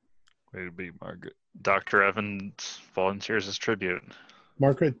 Way to be, Margaret. Dr. Evans volunteers as tribute.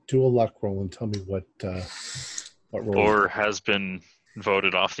 Margaret, do a luck roll and tell me what roll. Or has been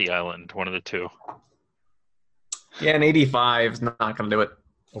voted off the island, one of the two. Yeah, an 85 is not going to do it.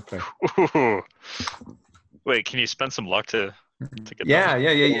 Okay. Ooh. Wait, can you spend some luck to get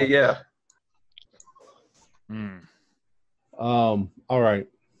Yeah. All right.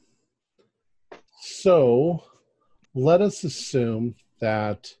 So let us assume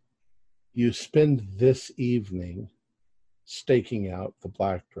that you spend this evening staking out the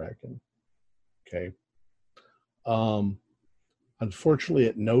Black Dragon. Okay. Unfortunately,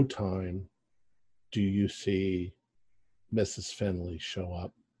 at no time do you see Mrs. Finley show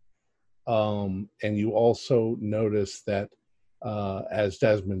up. And you also notice that, as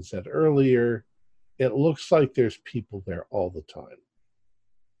Desmond said earlier, it looks like there's people there all the time.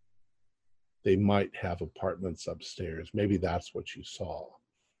 They might have apartments upstairs. Maybe that's what you saw.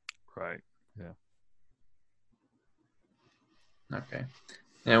 Right. Yeah. Okay.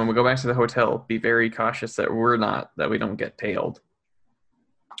 And when we go back to the hotel, be very cautious that we don't get tailed.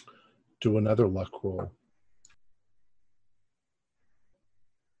 Do another luck roll.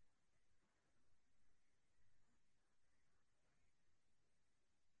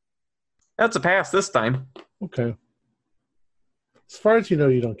 That's a pass this time. Okay. As far as you know,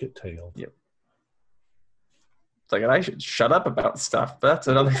 you don't get tailed. Yep. It's like I should shut up about stuff, but that's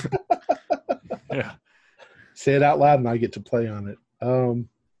another thing. Yeah. Say it out loud and I get to play on it.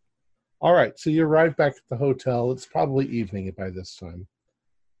 All right, so you arrive back at the hotel. It's probably evening by this time.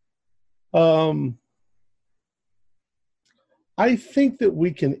 I think that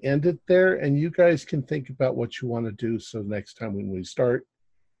we can end it there, and you guys can think about what you want to do, so next time when we start,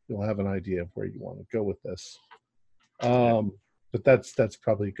 you'll have an idea of where you want to go with this. But that's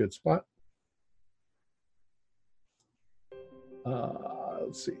probably a good spot.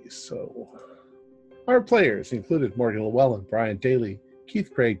 Let's see. So our players included Morgan Llewellyn, Brian Daly,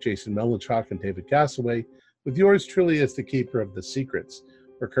 Keith Craig, Jason Melanchok, and David Gassaway, with yours truly as the keeper of the secrets.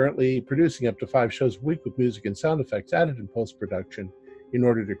 We're currently producing up to 5 shows a week with music and sound effects added in post-production in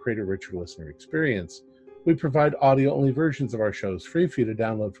order to create a richer listener experience. We provide audio-only versions of our shows free for you to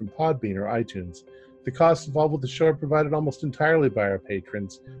download from Podbean or iTunes. The costs involved with the show are provided almost entirely by our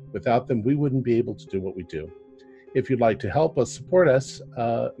patrons. Without them, we wouldn't be able to do what we do. If you'd like to help us support us,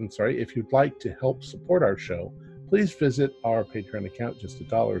 if you'd like to help support our show, please visit our Patreon account. Just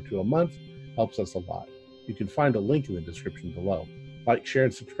 $1 or $2 a month helps us a lot. You can find a link in the description below. Like, share,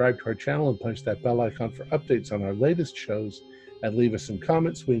 and subscribe to our channel and punch that bell icon for updates on our latest shows, and leave us some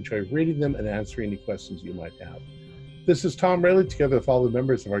comments. We enjoy reading them and answering any questions you might have. This is Tom Rayleigh, together with all the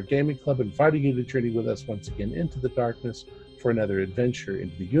members of our gaming club, inviting you to journey with us once again into the darkness for another adventure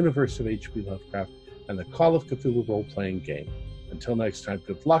into the universe of H.P. Lovecraft and the Call of Cthulhu role-playing game. Until next time,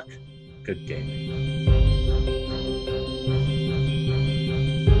 good luck, good gaming.